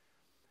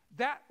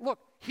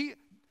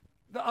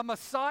 A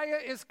Messiah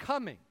is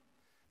coming.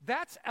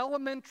 That's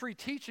elementary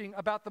teaching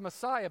about the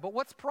Messiah. But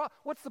what's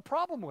the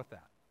problem with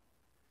that?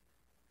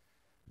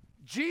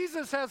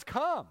 Jesus has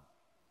come.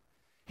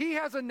 He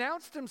has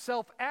announced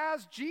himself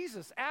as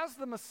Jesus, as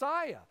the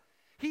Messiah.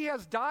 He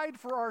has died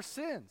for our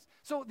sins.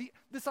 So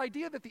this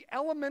idea that the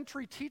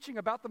elementary teaching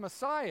about the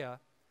Messiah,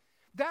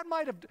 that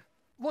might have,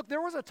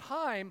 there was a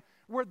time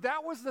where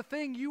that was the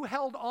thing you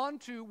held on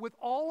to with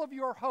all of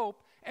your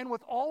hope and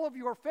with all of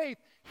your faith.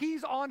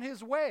 He's on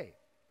his way.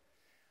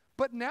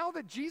 But now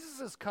that Jesus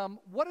has come,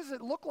 what does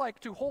it look like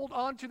to hold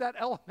on to that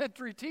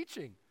elementary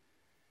teaching?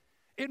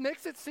 It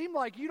makes it seem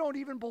like you don't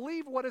even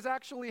believe what has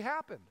actually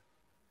happened.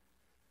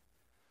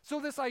 So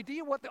this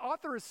idea, what the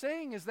author is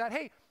saying is that,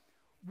 hey,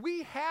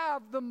 we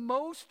have the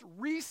most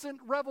recent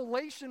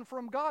revelation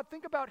from God.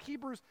 Think about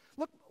Hebrews.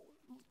 Look,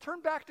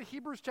 turn back to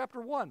Hebrews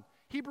chapter 1.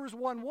 Hebrews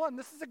 1:1.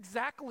 This is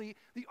exactly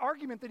the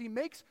argument that he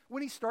makes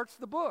when he starts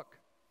the book.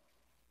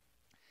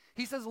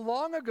 He says,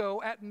 long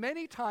ago, at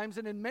many times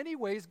and in many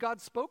ways,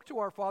 God spoke to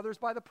our fathers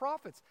by the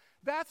prophets.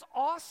 That's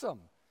awesome.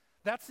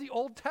 That's the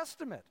Old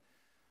Testament.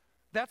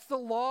 That's the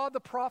law, the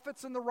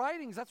prophets, and the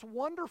writings. That's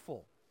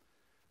wonderful.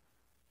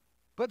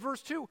 But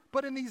verse 2,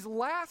 but in these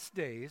last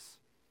days,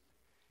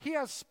 he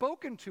has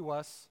spoken to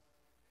us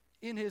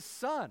in his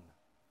Son,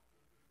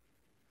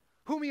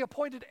 whom he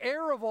appointed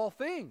heir of all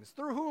things,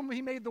 through whom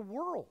he made the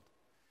world.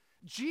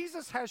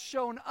 Jesus has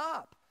shown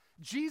up.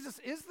 Jesus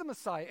is the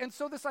Messiah. And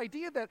so this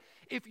idea that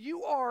if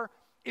you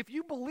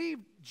believe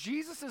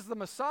Jesus is the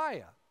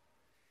Messiah,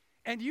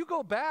 and you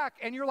go back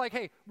and you're like,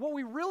 hey, what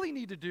we really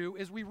need to do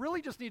is we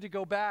really just need to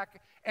go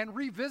back and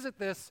revisit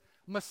this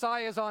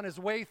Messiah's on his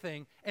way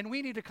thing, and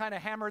we need to kind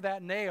of hammer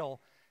that nail,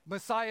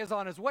 Messiah's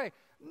on his way.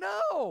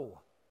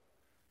 No.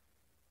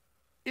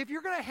 If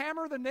you're going to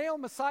hammer the nail,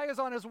 Messiah's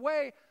on his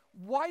way,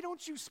 why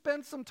don't you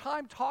spend some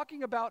time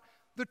talking about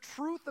the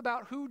truth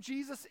about who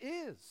Jesus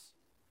is?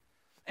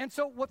 And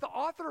so what the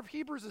author of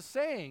Hebrews is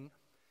saying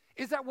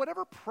is that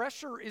whatever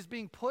pressure is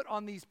being put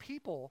on these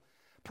people,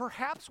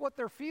 perhaps what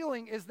they're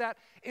feeling is that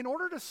in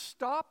order to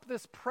stop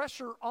this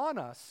pressure on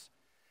us,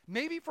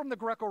 maybe from the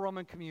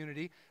Greco-Roman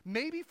community,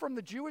 maybe from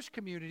the Jewish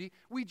community,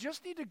 we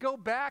just need to go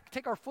back,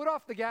 take our foot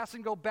off the gas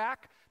and go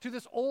back to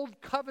this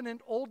old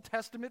covenant, Old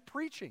Testament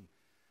preaching.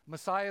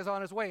 Messiah is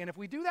on his way. And if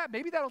we do that,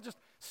 maybe that'll just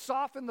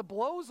soften the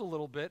blows a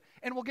little bit,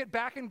 and we'll get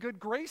back in good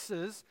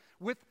graces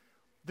with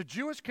the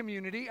Jewish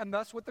community and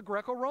thus with the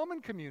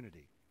Greco-Roman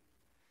community.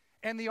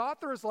 And the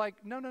author is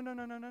like,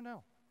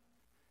 no.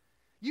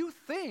 You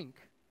think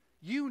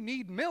you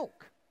need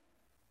milk.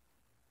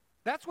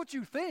 That's what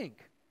you think.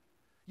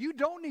 You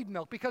don't need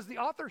milk, because the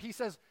author, he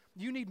says,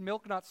 you need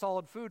milk, not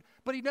solid food,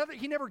 but he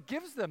never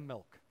gives them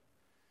milk.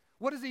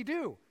 What does he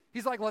do?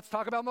 He's like, let's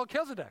talk about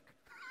Melchizedek,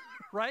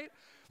 right?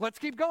 Let's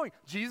keep going.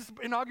 Jesus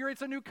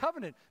inaugurates a new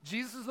covenant.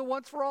 Jesus is the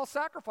once for all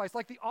sacrifice.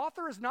 Like, the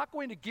author is not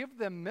going to give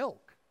them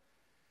milk.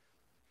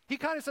 He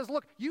kind of says,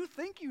 look, you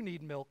think you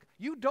need milk.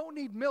 You don't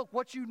need milk.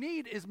 What you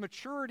need is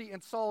maturity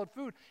and solid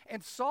food.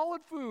 And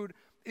solid food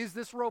is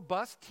this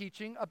robust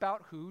teaching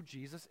about who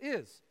Jesus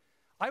is.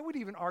 I would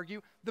even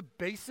argue the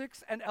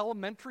basics and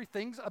elementary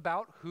things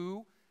about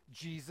who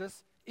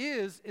Jesus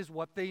is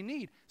what they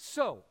need.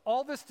 So,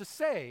 all this to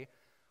say,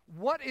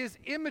 what is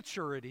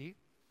immaturity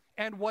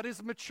and what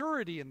is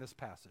maturity in this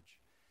passage?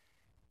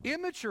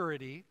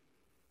 Immaturity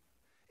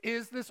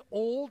is this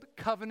old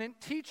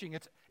covenant teaching.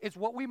 It's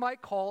what we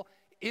might call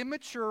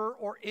immature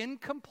or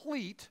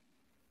incomplete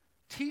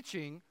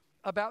teaching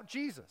about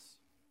Jesus.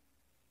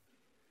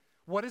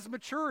 What is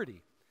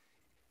maturity?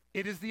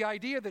 It is the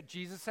idea that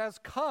Jesus has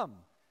come.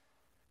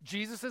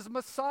 Jesus is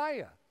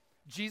Messiah.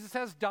 Jesus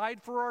has died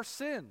for our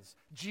sins.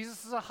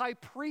 Jesus is a high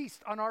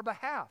priest on our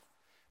behalf.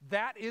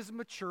 That is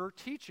mature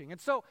teaching. And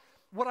so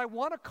what I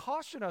want to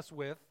caution us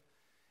with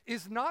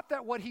is not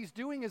that what he's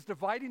doing is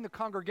dividing the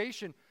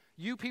congregation.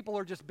 You people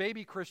are just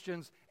baby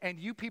Christians, and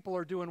you people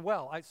are doing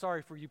well.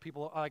 Sorry for you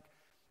people.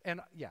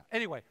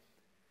 Anyway,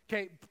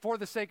 okay, for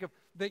the sake of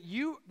that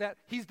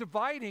he's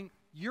dividing,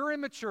 you're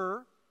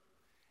immature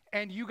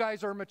and you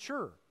guys are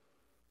mature.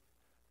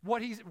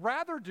 What he's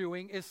rather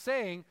doing is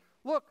saying,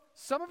 look,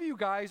 some of you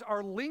guys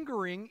are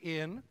lingering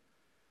in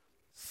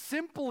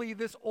simply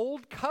this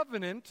old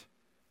covenant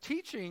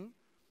teaching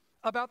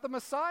about the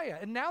Messiah.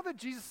 And now that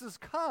Jesus has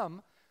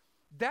come,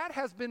 that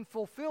has been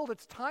fulfilled.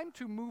 It's time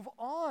to move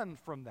on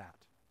from that.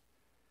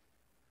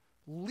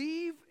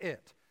 Leave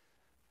it.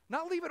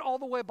 Not leave it all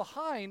the way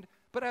behind,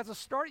 but as a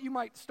start, you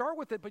might start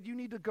with it, but you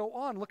need to go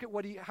on. Look at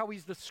how he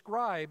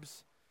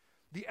describes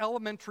the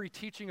elementary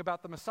teaching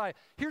about the Messiah.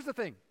 Here's the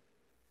thing.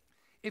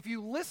 If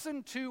you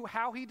listen to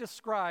how he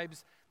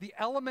describes the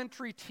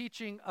elementary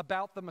teaching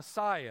about the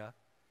Messiah,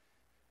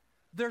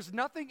 there's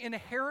nothing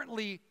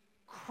inherently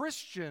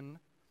Christian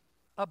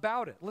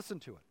about it. Listen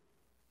to it.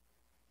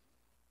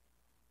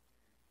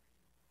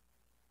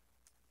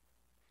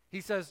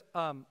 He says,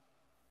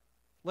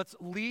 let's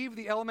leave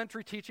the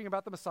elementary teaching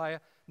about the Messiah,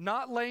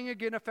 not laying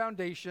again a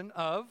foundation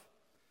of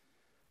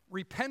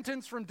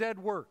repentance from dead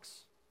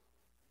works.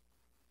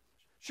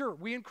 Sure,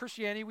 we in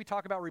Christianity, we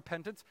talk about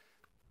repentance.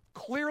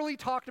 Clearly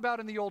talked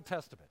about in the Old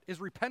Testament. Is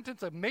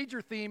repentance a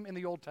major theme in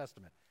the Old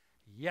Testament?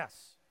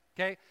 Yes.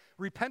 Okay?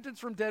 Repentance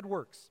from dead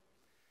works.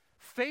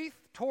 Faith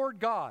toward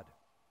God.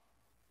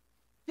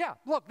 Yeah,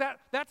 look,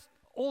 that's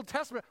Old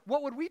Testament.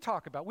 What would we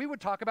talk about? We would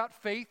talk about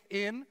faith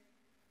in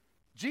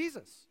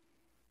Jesus.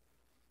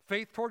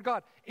 Faith toward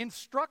God.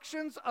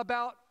 Instructions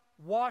about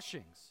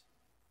washings.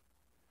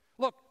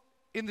 Look,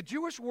 in the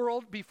Jewish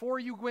world, before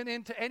you went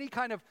into any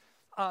kind of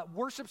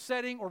worship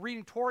setting or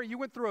reading Torah, you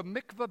went through a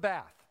mikveh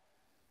bath.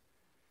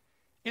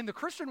 In the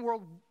Christian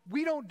world,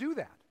 we don't do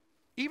that.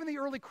 Even the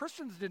early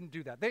Christians didn't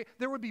do that.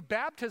 There would be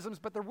baptisms,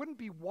 but there wouldn't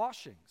be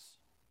washings.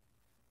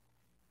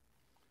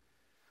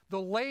 The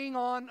laying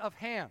on of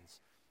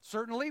hands.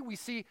 Certainly, we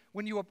see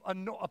when you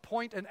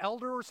appoint an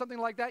elder or something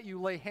like that,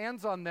 you lay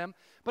hands on them.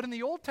 But in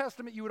the Old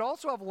Testament, you would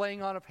also have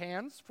laying on of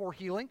hands for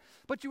healing.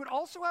 But you would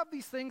also have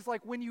these things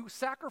like when you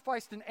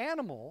sacrificed an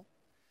animal,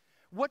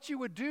 what you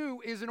would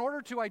do is in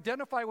order to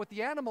identify with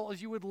the animal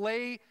is you would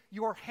lay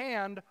your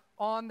hand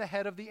on the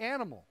head of the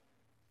animal.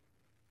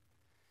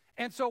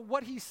 And so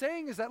what he's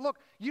saying is that, look,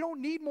 you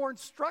don't need more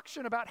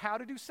instruction about how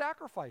to do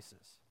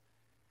sacrifices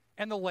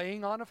and the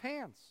laying on of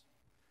hands.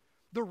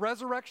 The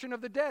resurrection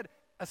of the dead,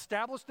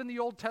 established in the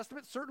Old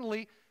Testament,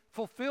 certainly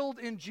fulfilled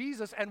in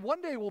Jesus, and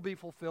one day will be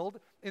fulfilled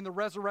in the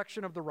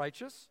resurrection of the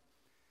righteous,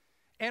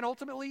 and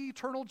ultimately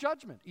eternal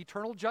judgment.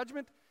 Eternal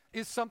judgment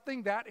is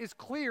something that is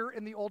clear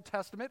in the Old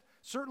Testament.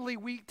 Certainly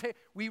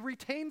we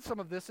retain some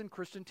of this in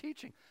Christian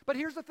teaching. But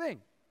here's the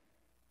thing.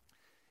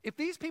 If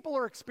these people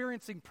are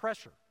experiencing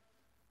pressure,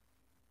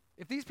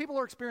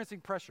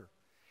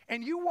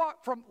 and you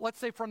walk from, let's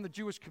say, from the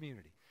Jewish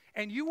community,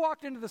 and you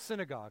walked into the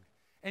synagogue,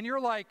 and you're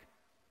like,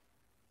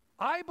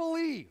 I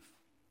believe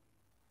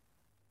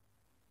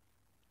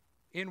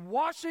in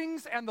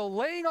washings and the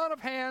laying on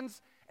of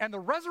hands and the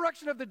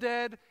resurrection of the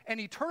dead and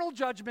eternal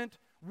judgment.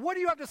 What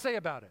do you have to say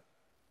about it?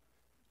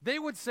 They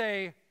would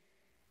say,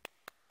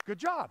 good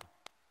job.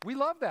 We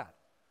love that.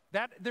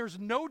 That there's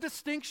no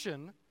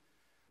distinction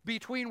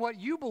between what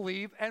you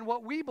believe and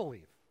what we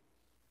believe.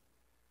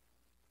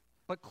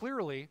 But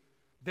clearly,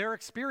 they're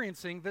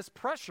experiencing this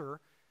pressure.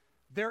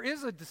 There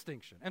is a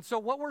distinction. And so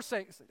what we're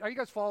saying, are you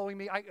guys following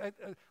me?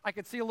 I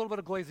could see a little bit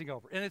of glazing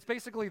over. And it's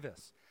basically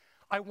this.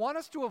 I want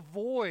us to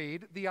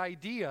avoid the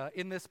idea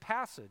in this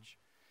passage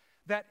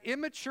that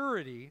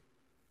immaturity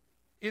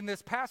in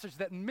this passage,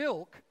 that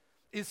milk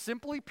is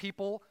simply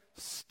people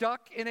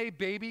stuck in a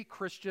baby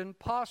Christian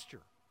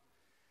posture.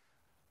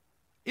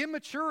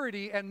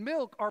 Immaturity and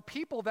milk are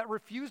people that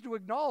refuse to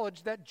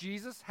acknowledge that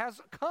Jesus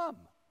has come.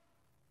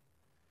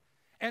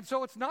 And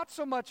so it's not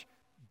so much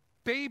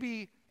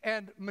baby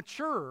and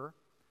mature,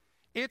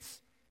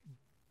 it's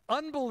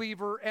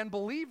unbeliever and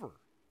believer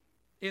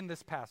in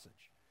this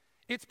passage.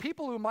 It's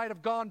people who might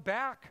have gone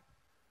back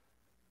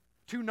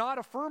to not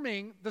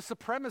affirming the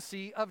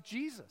supremacy of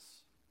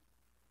Jesus.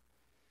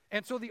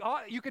 And so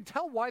you can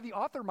tell why the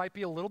author might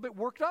be a little bit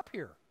worked up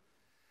here.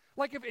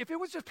 Like if it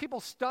was just people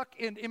stuck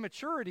in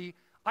immaturity,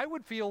 I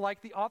would feel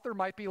like the author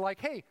might be like,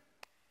 hey,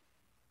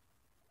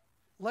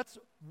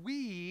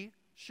 we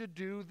should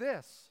do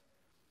this.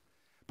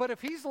 But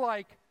if he's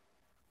like,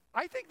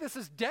 I think this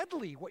is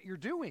deadly, what you're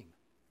doing.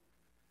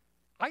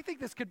 I think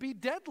this could be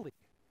deadly.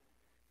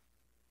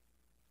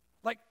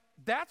 Like,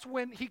 that's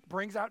when he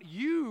brings out,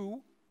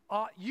 you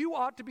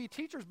ought to be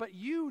teachers, but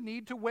you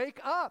need to wake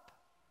up.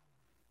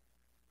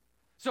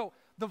 So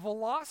the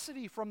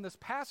velocity from this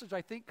passage,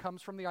 I think,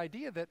 comes from the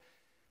idea that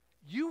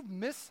you've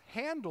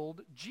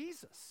mishandled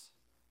Jesus.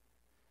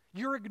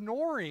 You're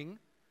ignoring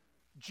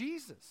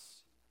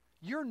Jesus.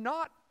 You're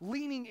not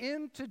leaning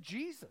into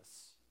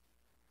Jesus.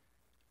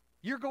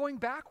 You're going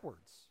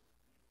backwards.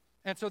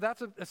 And so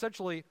that's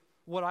essentially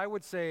what I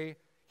would say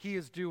he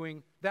is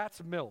doing.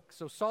 That's milk.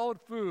 So solid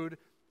food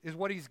is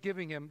what he's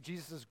giving him.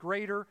 Jesus is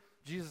greater.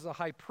 Jesus is a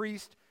high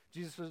priest.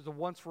 Jesus is a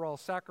once-for-all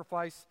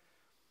sacrifice.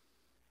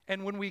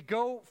 And when we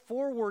go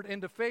forward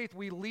into faith,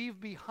 we leave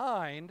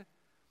behind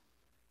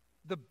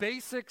the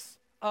basics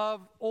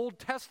of Old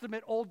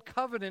Testament, Old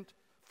Covenant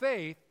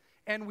faith,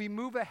 and we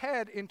move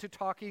ahead into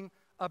talking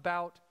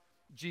about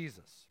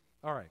Jesus.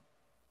 All right.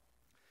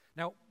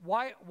 Now,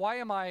 why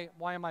am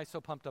I so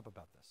pumped up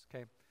about this?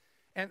 Okay,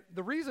 and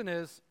the reason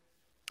is,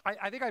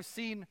 I think I've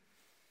seen,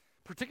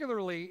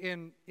 particularly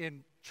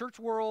in church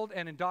world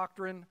and in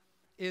doctrine,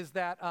 is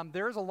that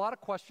there's a lot of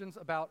questions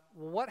about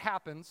what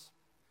happens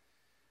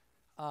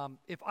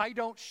if I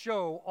don't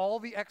show all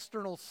the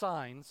external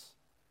signs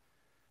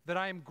that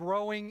I am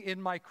growing in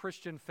my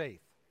Christian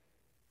faith.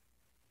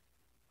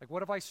 Like,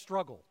 what if I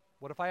struggle?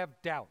 What if I have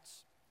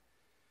doubts?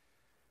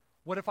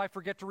 What if I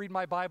forget to read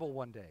my Bible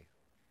one day?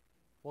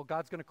 Well,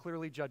 God's going to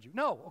clearly judge you.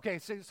 No, okay,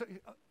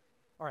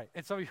 all right.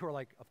 And some of you are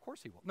like, of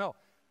course he will. No,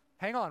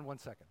 hang on one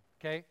second,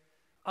 okay?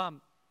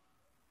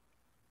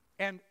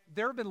 And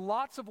there have been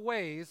lots of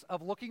ways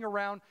of looking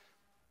around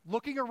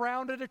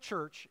at a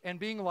church and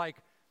being like,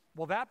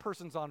 well, that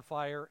person's on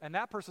fire, and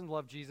that person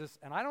loved Jesus,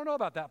 and I don't know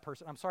about that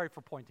person. I'm sorry for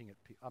pointing at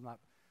people. I'm not,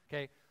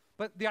 okay?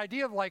 But the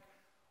idea of like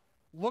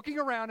looking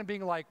around and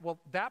being like, well,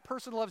 that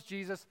person loves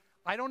Jesus.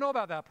 I don't know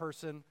about that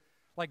person.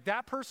 Like,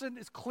 that person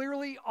is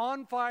clearly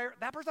on fire.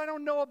 That person I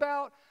don't know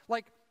about.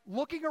 Like,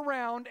 looking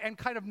around and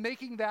kind of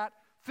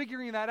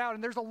figuring that out.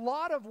 And there's a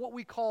lot of what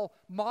we call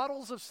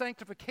models of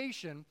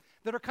sanctification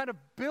that are kind of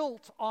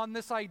built on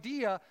this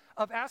idea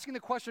of asking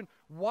the question,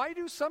 why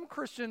do some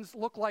Christians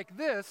look like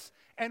this?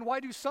 And why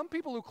do some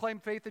people who claim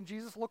faith in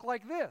Jesus look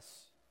like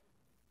this?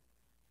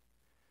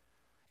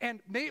 And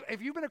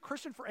if you've been a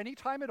Christian for any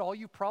time at all,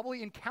 you've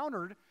probably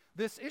encountered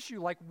this issue.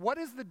 Like, what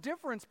is the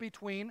difference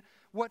between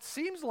what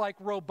seems like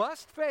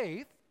robust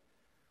faith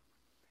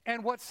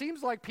and what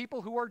seems like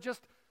people who are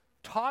just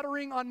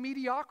tottering on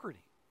mediocrity?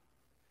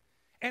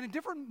 And in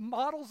different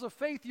models of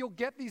faith, you'll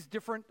get these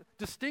different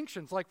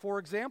distinctions. Like, for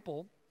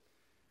example,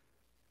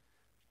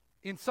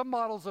 in some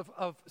models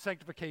of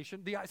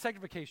sanctification,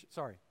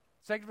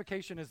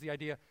 sanctification is the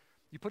idea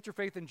you put your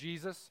faith in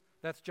Jesus,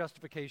 that's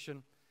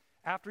justification.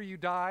 After you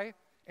die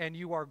and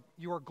you are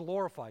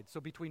glorified. So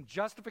between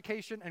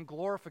justification and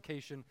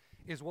glorification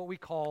is what we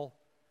call,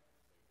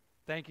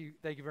 thank you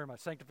very much,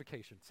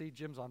 sanctification. See,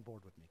 Jim's on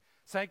board with me.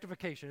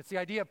 Sanctification. It's the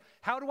idea of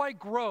how do I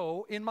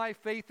grow in my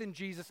faith in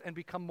Jesus and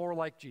become more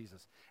like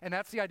Jesus? And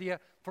that's the idea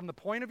from the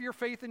point of your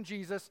faith in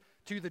Jesus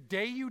to the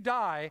day you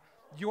die,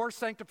 your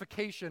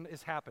sanctification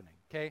is happening,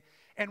 okay?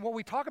 And what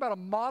we talk about a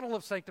model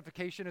of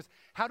sanctification is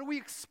how do we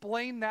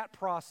explain that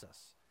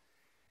process?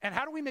 And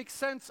how do we make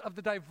sense of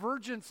the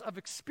divergence of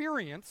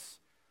experience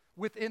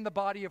within the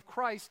body of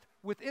Christ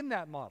within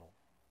that model?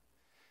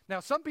 Now,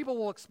 some people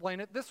will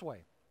explain it this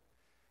way.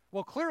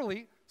 Well,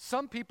 clearly,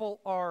 some people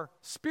are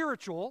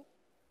spiritual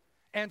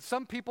and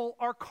some people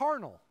are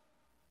carnal,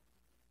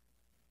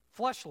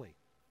 fleshly.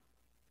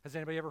 Has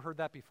anybody ever heard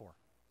that before?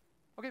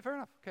 Okay, fair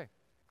enough. Okay.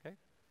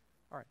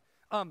 All right.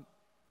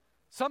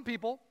 Some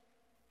people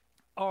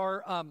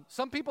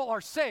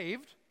are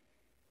saved,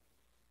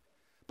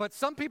 but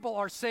some people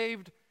are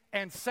saved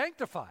and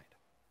sanctified.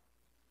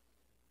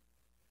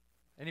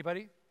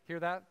 Anybody hear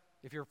that?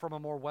 If you're from a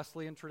more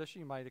Wesleyan tradition,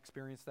 you might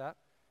experience that.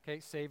 Okay,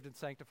 saved and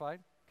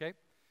sanctified. Okay.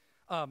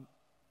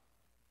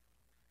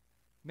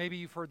 Maybe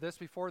you've heard this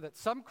before, that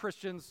some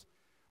Christians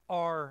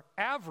are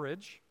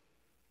average,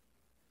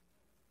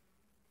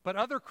 but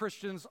other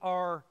Christians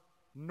are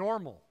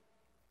normal.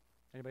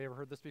 Anybody ever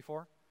heard this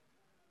before?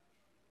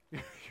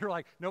 You're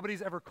like,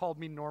 nobody's ever called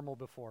me normal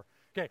before.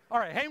 Okay, all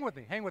right, hang with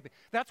me.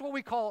 That's what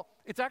we call,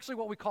 it's actually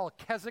what we call a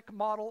Keswick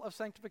model of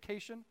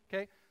sanctification,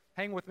 okay?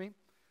 Hang with me.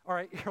 All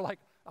right, you're like,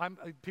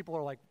 people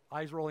are like,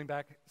 eyes rolling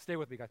back. Stay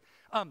with me, guys.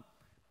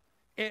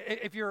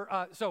 If you're,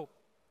 so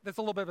that's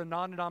a little bit of a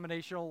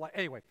non-denominational,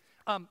 anyway.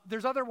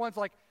 There's other ones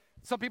like,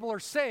 some people are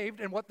saved,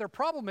 and what their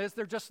problem is,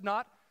 they're just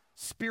not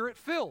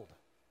spirit-filled.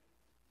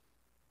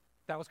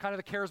 That was kind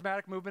of the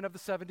charismatic movement of the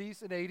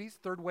 70s and 80s,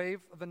 third wave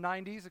of the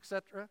 90s,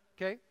 etc.,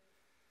 okay?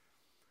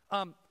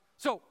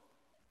 So,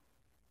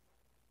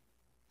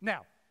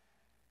 now,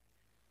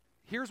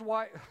 here's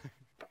why,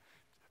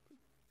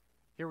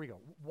 here we go.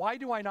 Why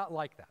do I not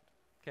like that,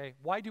 okay?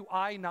 Why do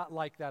I not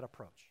like that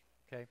approach,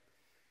 okay?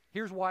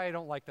 Here's why I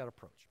don't like that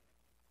approach.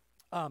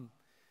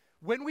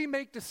 When we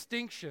make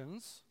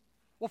distinctions,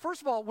 well,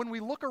 first of all, when we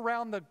look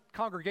around the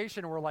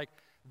congregation and we're like,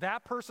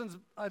 that person's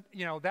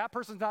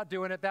not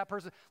doing it, that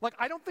person, like,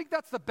 I don't think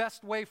that's the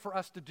best way for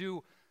us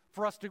to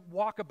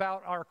walk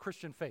about our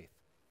Christian faith,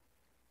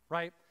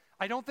 right?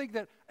 I don't think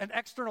that an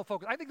external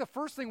focus, I think the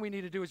first thing we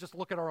need to do is just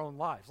look at our own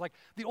lives. Like,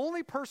 the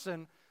only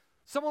person,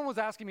 someone was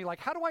asking me, like,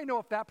 how do I know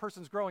if that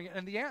person's growing?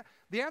 And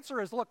the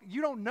answer is, look,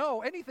 you don't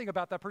know anything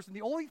about that person.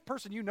 The only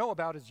person you know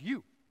about is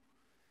you.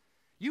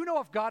 You know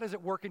if God is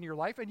at work in your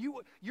life, and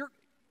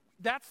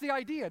that's the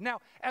idea.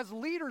 Now, as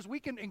leaders, we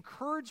can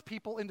encourage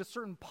people into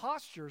certain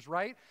postures,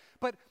 right?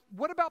 But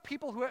what about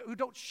people who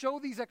don't show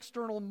these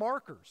external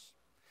markers?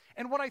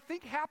 And what I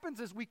think happens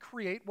is we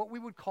create what we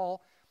would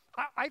call,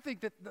 I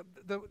think that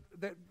the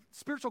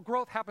spiritual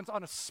growth happens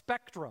on a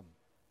spectrum,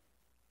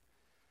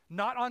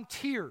 not on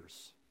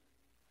tiers.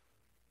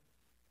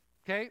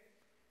 Okay?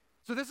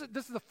 So this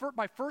is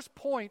my first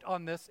point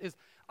on this is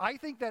I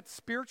think that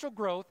spiritual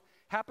growth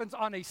happens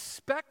on a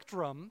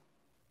spectrum,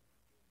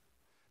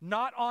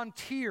 not on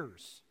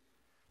tiers.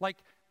 Like,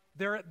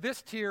 they're at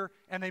this tier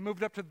and they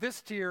moved up to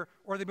this tier,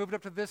 or they moved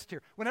up to this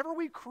tier. Whenever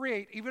we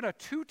create even a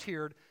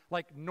two-tiered,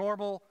 like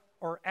normal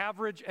or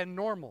average and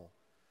normal,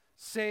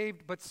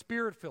 saved but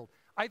spirit-filled,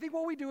 I think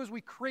what we do is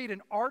we create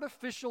an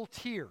artificial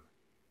tier,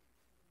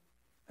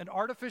 an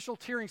artificial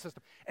tiering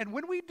system. And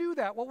when we do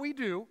that, what we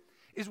do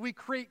is we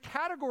create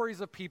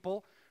categories of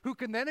people who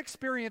can then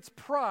experience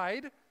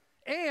pride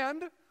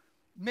and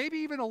maybe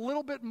even a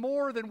little bit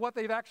more than what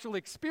they've actually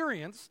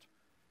experienced.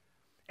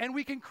 And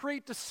we can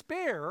create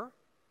despair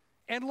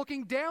and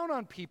looking down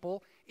on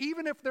people,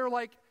 even if they're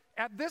like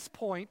at this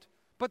point,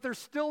 but they're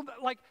still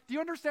like, do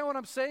you understand what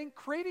I'm saying?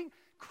 Creating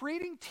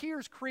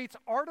tiers creates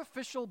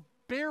artificial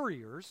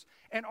barriers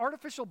and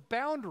artificial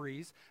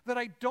boundaries that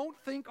I don't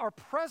think are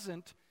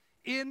present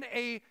in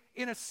a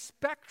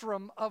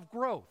spectrum of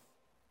growth.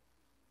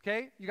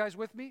 Okay, you guys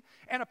with me?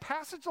 And a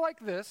passage like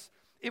this,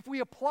 if we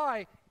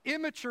apply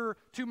immature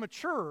to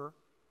mature,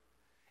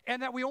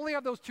 and that we only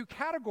have those two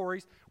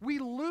categories, we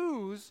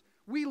lose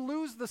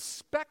the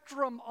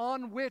spectrum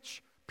on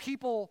which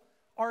people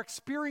are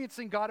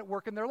experiencing God at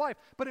work in their life.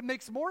 But it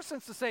makes more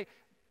sense to say,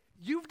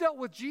 you've dealt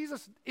with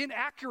Jesus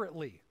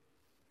inaccurately.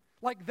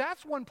 Like,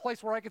 that's one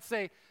place where I could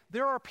say,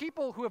 there are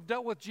people who have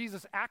dealt with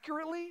Jesus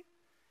accurately,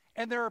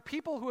 and there are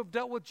people who have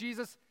dealt with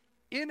Jesus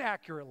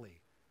inaccurately.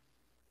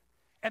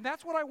 And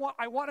that's what I want.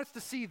 I want us to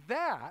see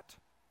that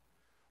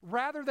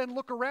rather than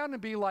look around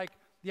and be like,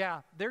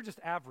 yeah, they're just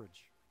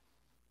average.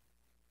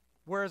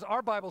 Whereas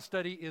our Bible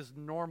study is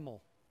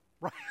normal,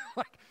 right?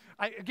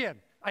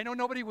 I know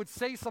nobody would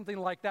say something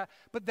like that,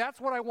 but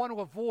that's what I want to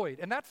avoid.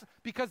 And that's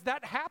because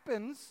that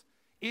happens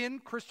in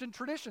Christian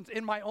traditions.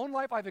 In my own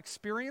life, I've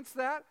experienced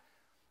that.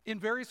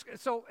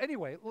 So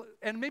anyway,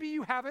 and maybe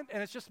you haven't,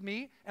 and it's just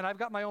me, and I've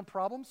got my own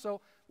problems,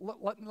 so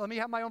let me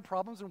have my own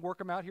problems and work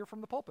them out here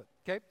from the pulpit,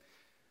 okay?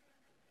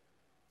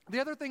 The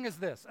other thing is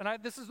this,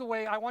 and this is the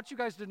way, I want you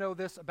guys to know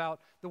this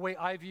about the way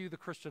I view the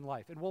Christian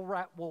life, and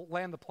we'll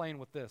land the plane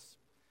with this.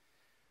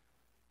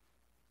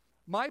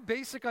 My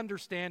basic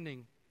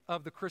understanding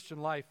of the Christian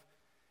life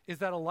is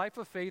that a life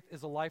of faith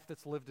is a life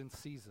that's lived in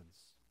seasons.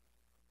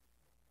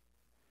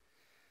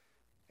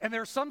 And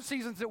there are some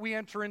seasons that we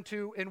enter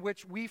into in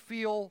which we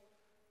feel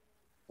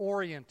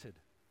oriented.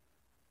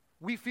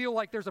 We feel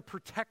like there's a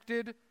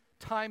protected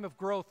time of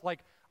growth,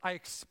 like I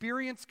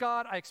experience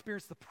God, I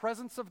experience the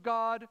presence of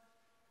God,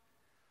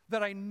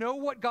 that I know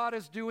what God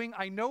is doing,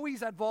 I know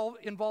He's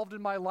involved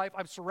in my life,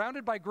 I'm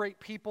surrounded by great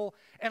people,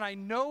 and I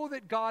know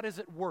that God is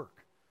at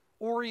work.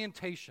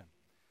 Orientation.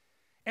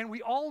 And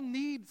we all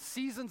need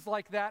seasons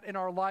like that in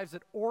our lives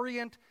that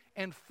orient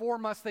and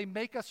form us. They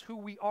make us who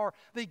we are.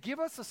 They give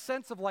us a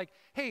sense of like,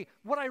 hey,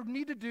 what I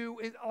need to do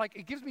is like,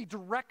 it gives me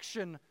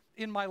direction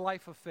in my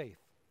life of faith.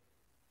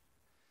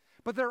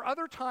 But there are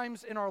other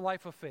times in our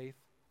life of faith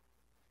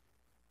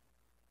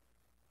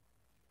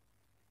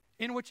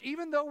in which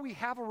even though we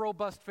have a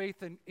robust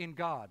faith in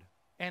God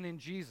and in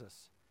Jesus,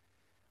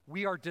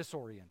 we are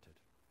disoriented.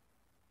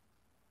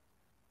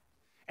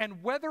 And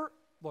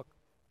look,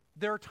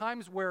 there are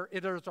times where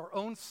it is our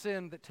own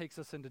sin that takes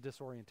us into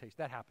disorientation.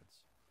 That happens.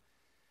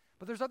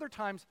 But there's other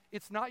times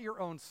it's not your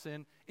own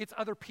sin, it's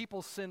other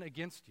people's sin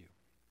against you.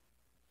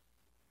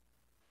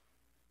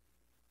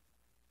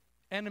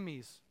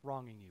 Enemies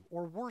wronging you,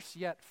 or worse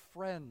yet,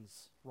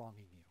 friends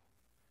wronging you.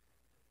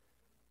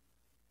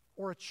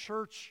 Or a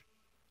church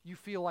you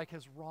feel like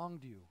has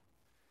wronged you.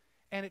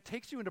 And it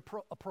takes you into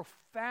a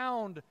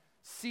profound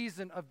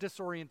season of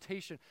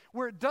disorientation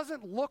where it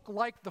doesn't look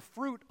like the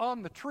fruit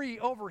on the tree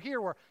over here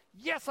where,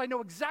 yes, I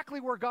know exactly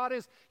where God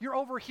is. You're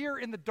over here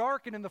in the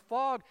dark and in the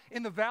fog,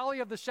 in the valley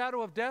of the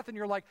shadow of death, and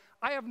you're like,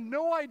 I have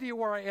no idea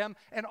where I am,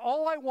 and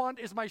all I want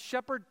is my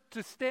shepherd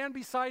to stand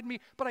beside me,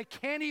 but I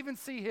can't even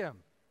see him.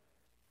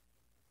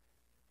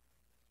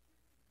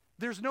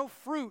 There's no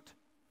fruit,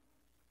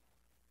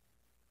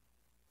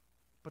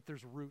 but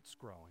there's roots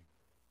growing.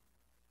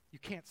 You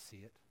can't see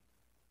it.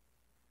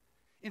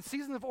 In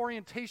seasons of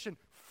orientation,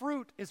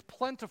 fruit is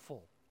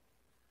plentiful.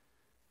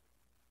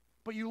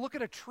 But you look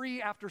at a tree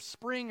after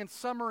spring and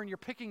summer and you're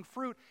picking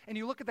fruit, and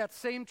you look at that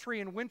same tree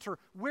in winter,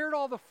 where'd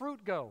all the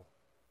fruit go?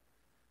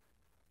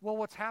 Well,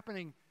 what's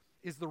happening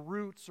is the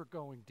roots are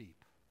going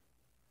deep.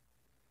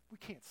 We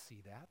can't see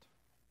that.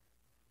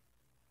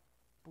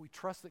 But we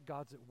trust that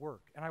God's at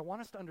work. And I want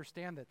us to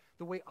understand that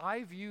the way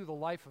I view the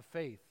life of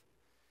faith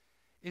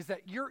is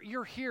that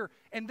you're here,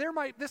 and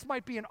this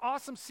might be an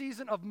awesome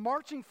season of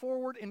marching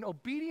forward in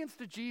obedience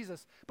to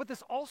Jesus, but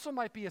this also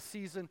might be a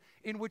season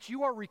in which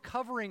you are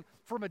recovering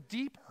from a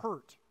deep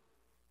hurt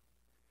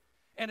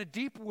and a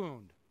deep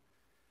wound.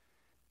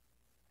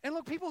 And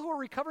look, people who are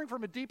recovering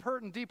from a deep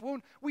hurt and deep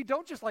wound, we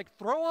don't just like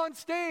throw on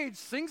stage,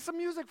 sing some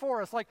music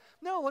for us. Like,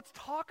 no, let's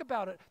talk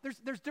about it.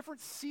 There's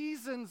different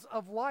seasons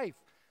of life.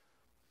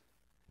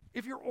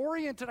 If you're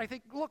oriented, I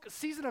think, look, a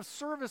season of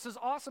service is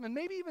awesome, and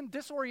maybe even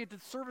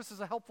disoriented service is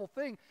a helpful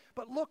thing.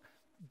 But look,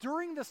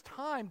 during this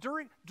time,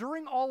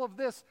 during all of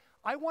this,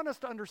 I want us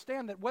to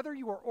understand that whether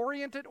you are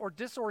oriented or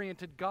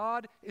disoriented,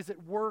 God is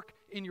at work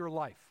in your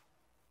life.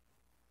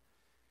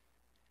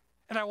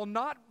 And I will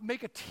not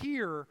make a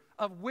tier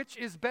of which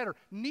is better.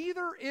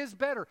 Neither is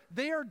better.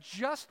 They are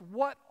just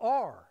what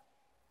are.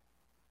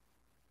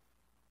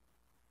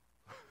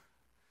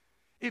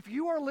 If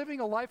you are living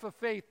a life of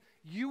faith,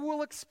 you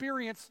will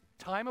experience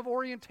time of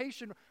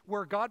orientation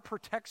where God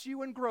protects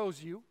you and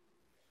grows you,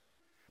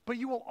 but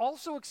you will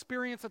also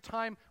experience a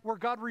time where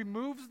God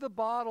removes the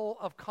bottle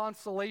of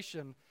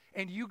consolation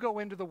and you go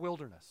into the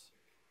wilderness.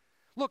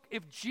 Look,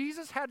 if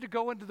Jesus had to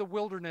go into the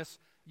wilderness,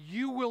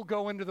 you will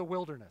go into the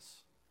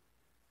wilderness.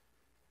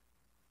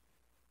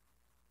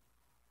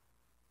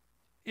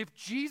 If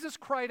Jesus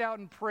cried out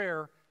in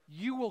prayer,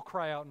 you will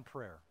cry out in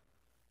prayer.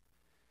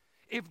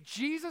 If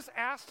Jesus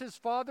asked his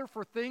Father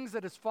for things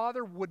that his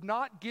Father would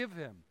not give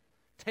him,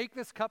 take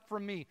this cup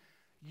from me,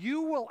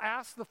 you will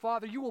ask the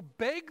Father, you will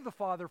beg the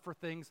Father for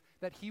things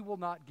that he will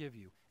not give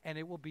you, and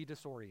it will be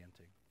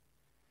disorienting.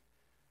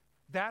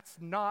 That's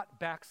not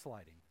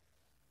backsliding.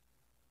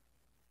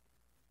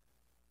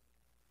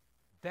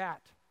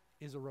 That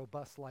is a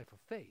robust life of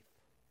faith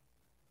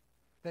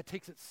that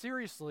takes it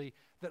seriously,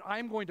 that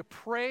I'm going to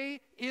pray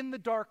in the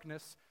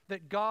darkness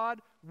that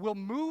God will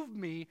move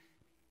me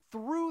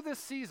through this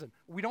season.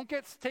 We don't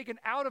get taken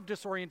out of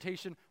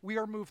disorientation. We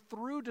are moved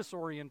through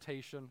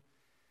disorientation,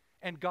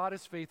 and God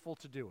is faithful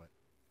to do it.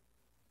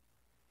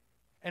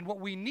 And what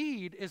we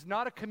need is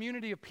not a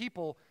community of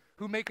people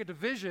who make a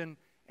division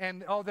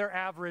and, oh, they're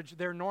average,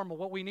 they're normal.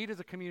 What we need is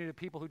a community of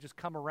people who just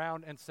come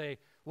around and say,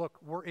 look,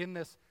 we're in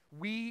this.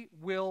 We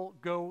will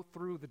go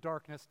through the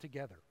darkness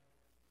together.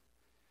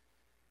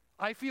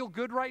 I feel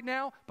good right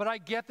now, but I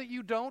get that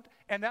you don't,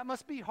 and that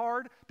must be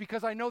hard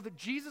because I know that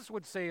Jesus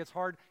would say it's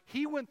hard.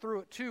 He went through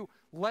it too.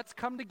 Let's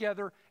come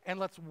together and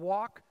let's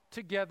walk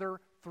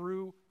together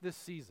through this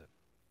season.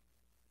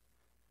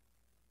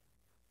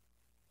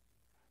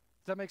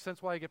 Does that make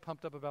sense why I get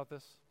pumped up about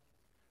this?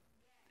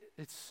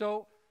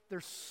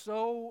 There's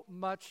so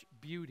much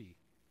beauty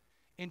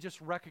in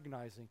just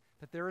recognizing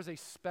that there is a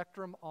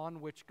spectrum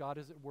on which God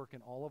is at work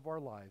in all of our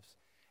lives,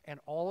 and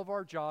all of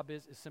our job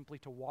is simply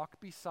to walk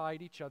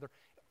beside each other,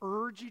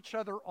 urge each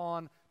other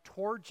on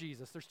toward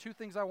Jesus. There's two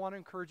things I want to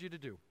encourage you to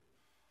do.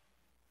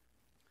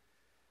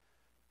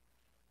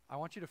 I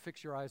want you to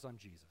fix your eyes on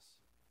Jesus,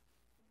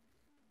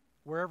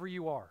 wherever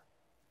you are.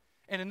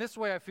 And in this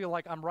way, I feel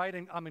like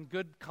I'm in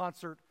good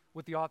concert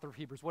with the author of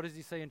Hebrews. What does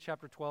he say in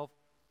chapter 12?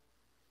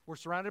 We're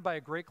surrounded by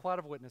a great cloud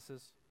of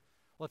witnesses.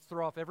 Let's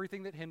throw off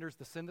everything that hinders,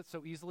 the sin that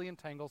so easily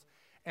entangles,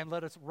 and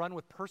let us run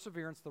with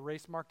perseverance the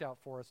race marked out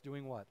for us,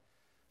 doing what?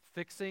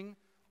 Fixing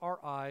our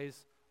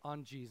eyes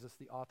on Jesus,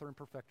 the author and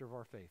perfecter of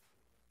our faith.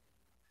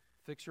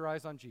 Fix your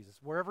eyes on Jesus.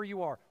 Wherever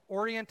you are,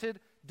 oriented,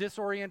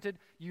 disoriented,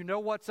 you know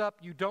what's up,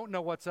 you don't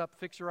know what's up,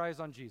 fix your eyes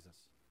on Jesus.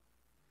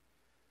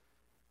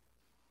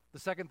 The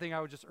second thing I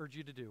would just urge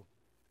you to do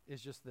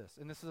is just this,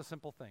 and this is a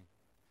simple thing,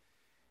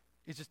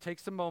 is just take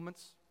some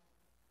moments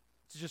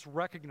to just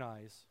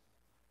recognize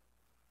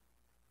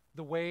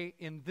the way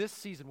in this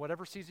season,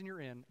 whatever season you're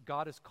in,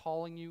 God is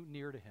calling you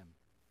near to him.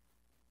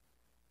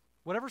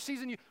 Whatever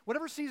season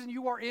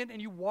you are in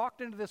and you walked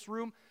into this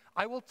room,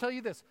 I will tell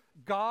you this,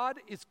 God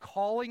is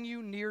calling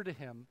you near to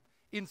him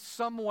in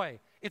some way.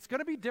 It's going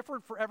to be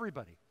different for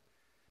everybody.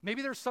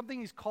 Maybe there's something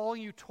he's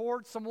calling you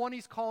toward, someone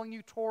he's calling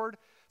you toward,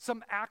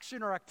 some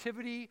action or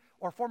activity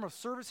or form of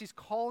service he's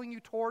calling you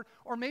toward,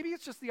 or maybe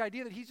it's just the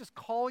idea that he's just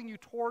calling you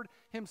toward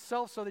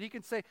himself so that he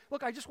can say,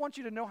 look, I just want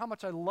you to know how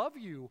much I love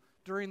you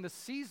during this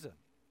season.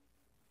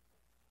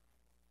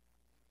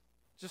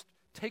 Just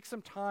take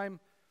some time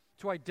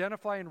to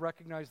identify and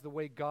recognize the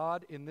way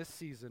God in this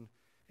season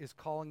is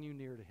calling you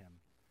near to him.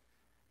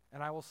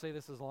 And I will say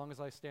this as long as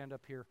I stand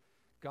up here,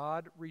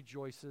 God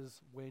rejoices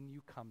when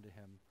you come to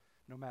him,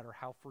 no matter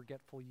how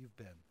forgetful you've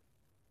been.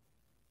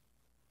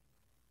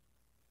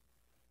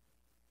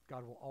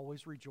 God will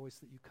always rejoice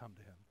that you come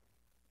to him,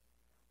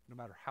 no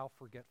matter how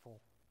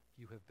forgetful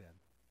you have been.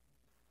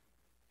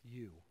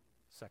 You,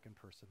 second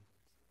person,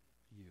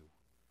 you.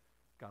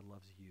 God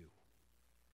loves you.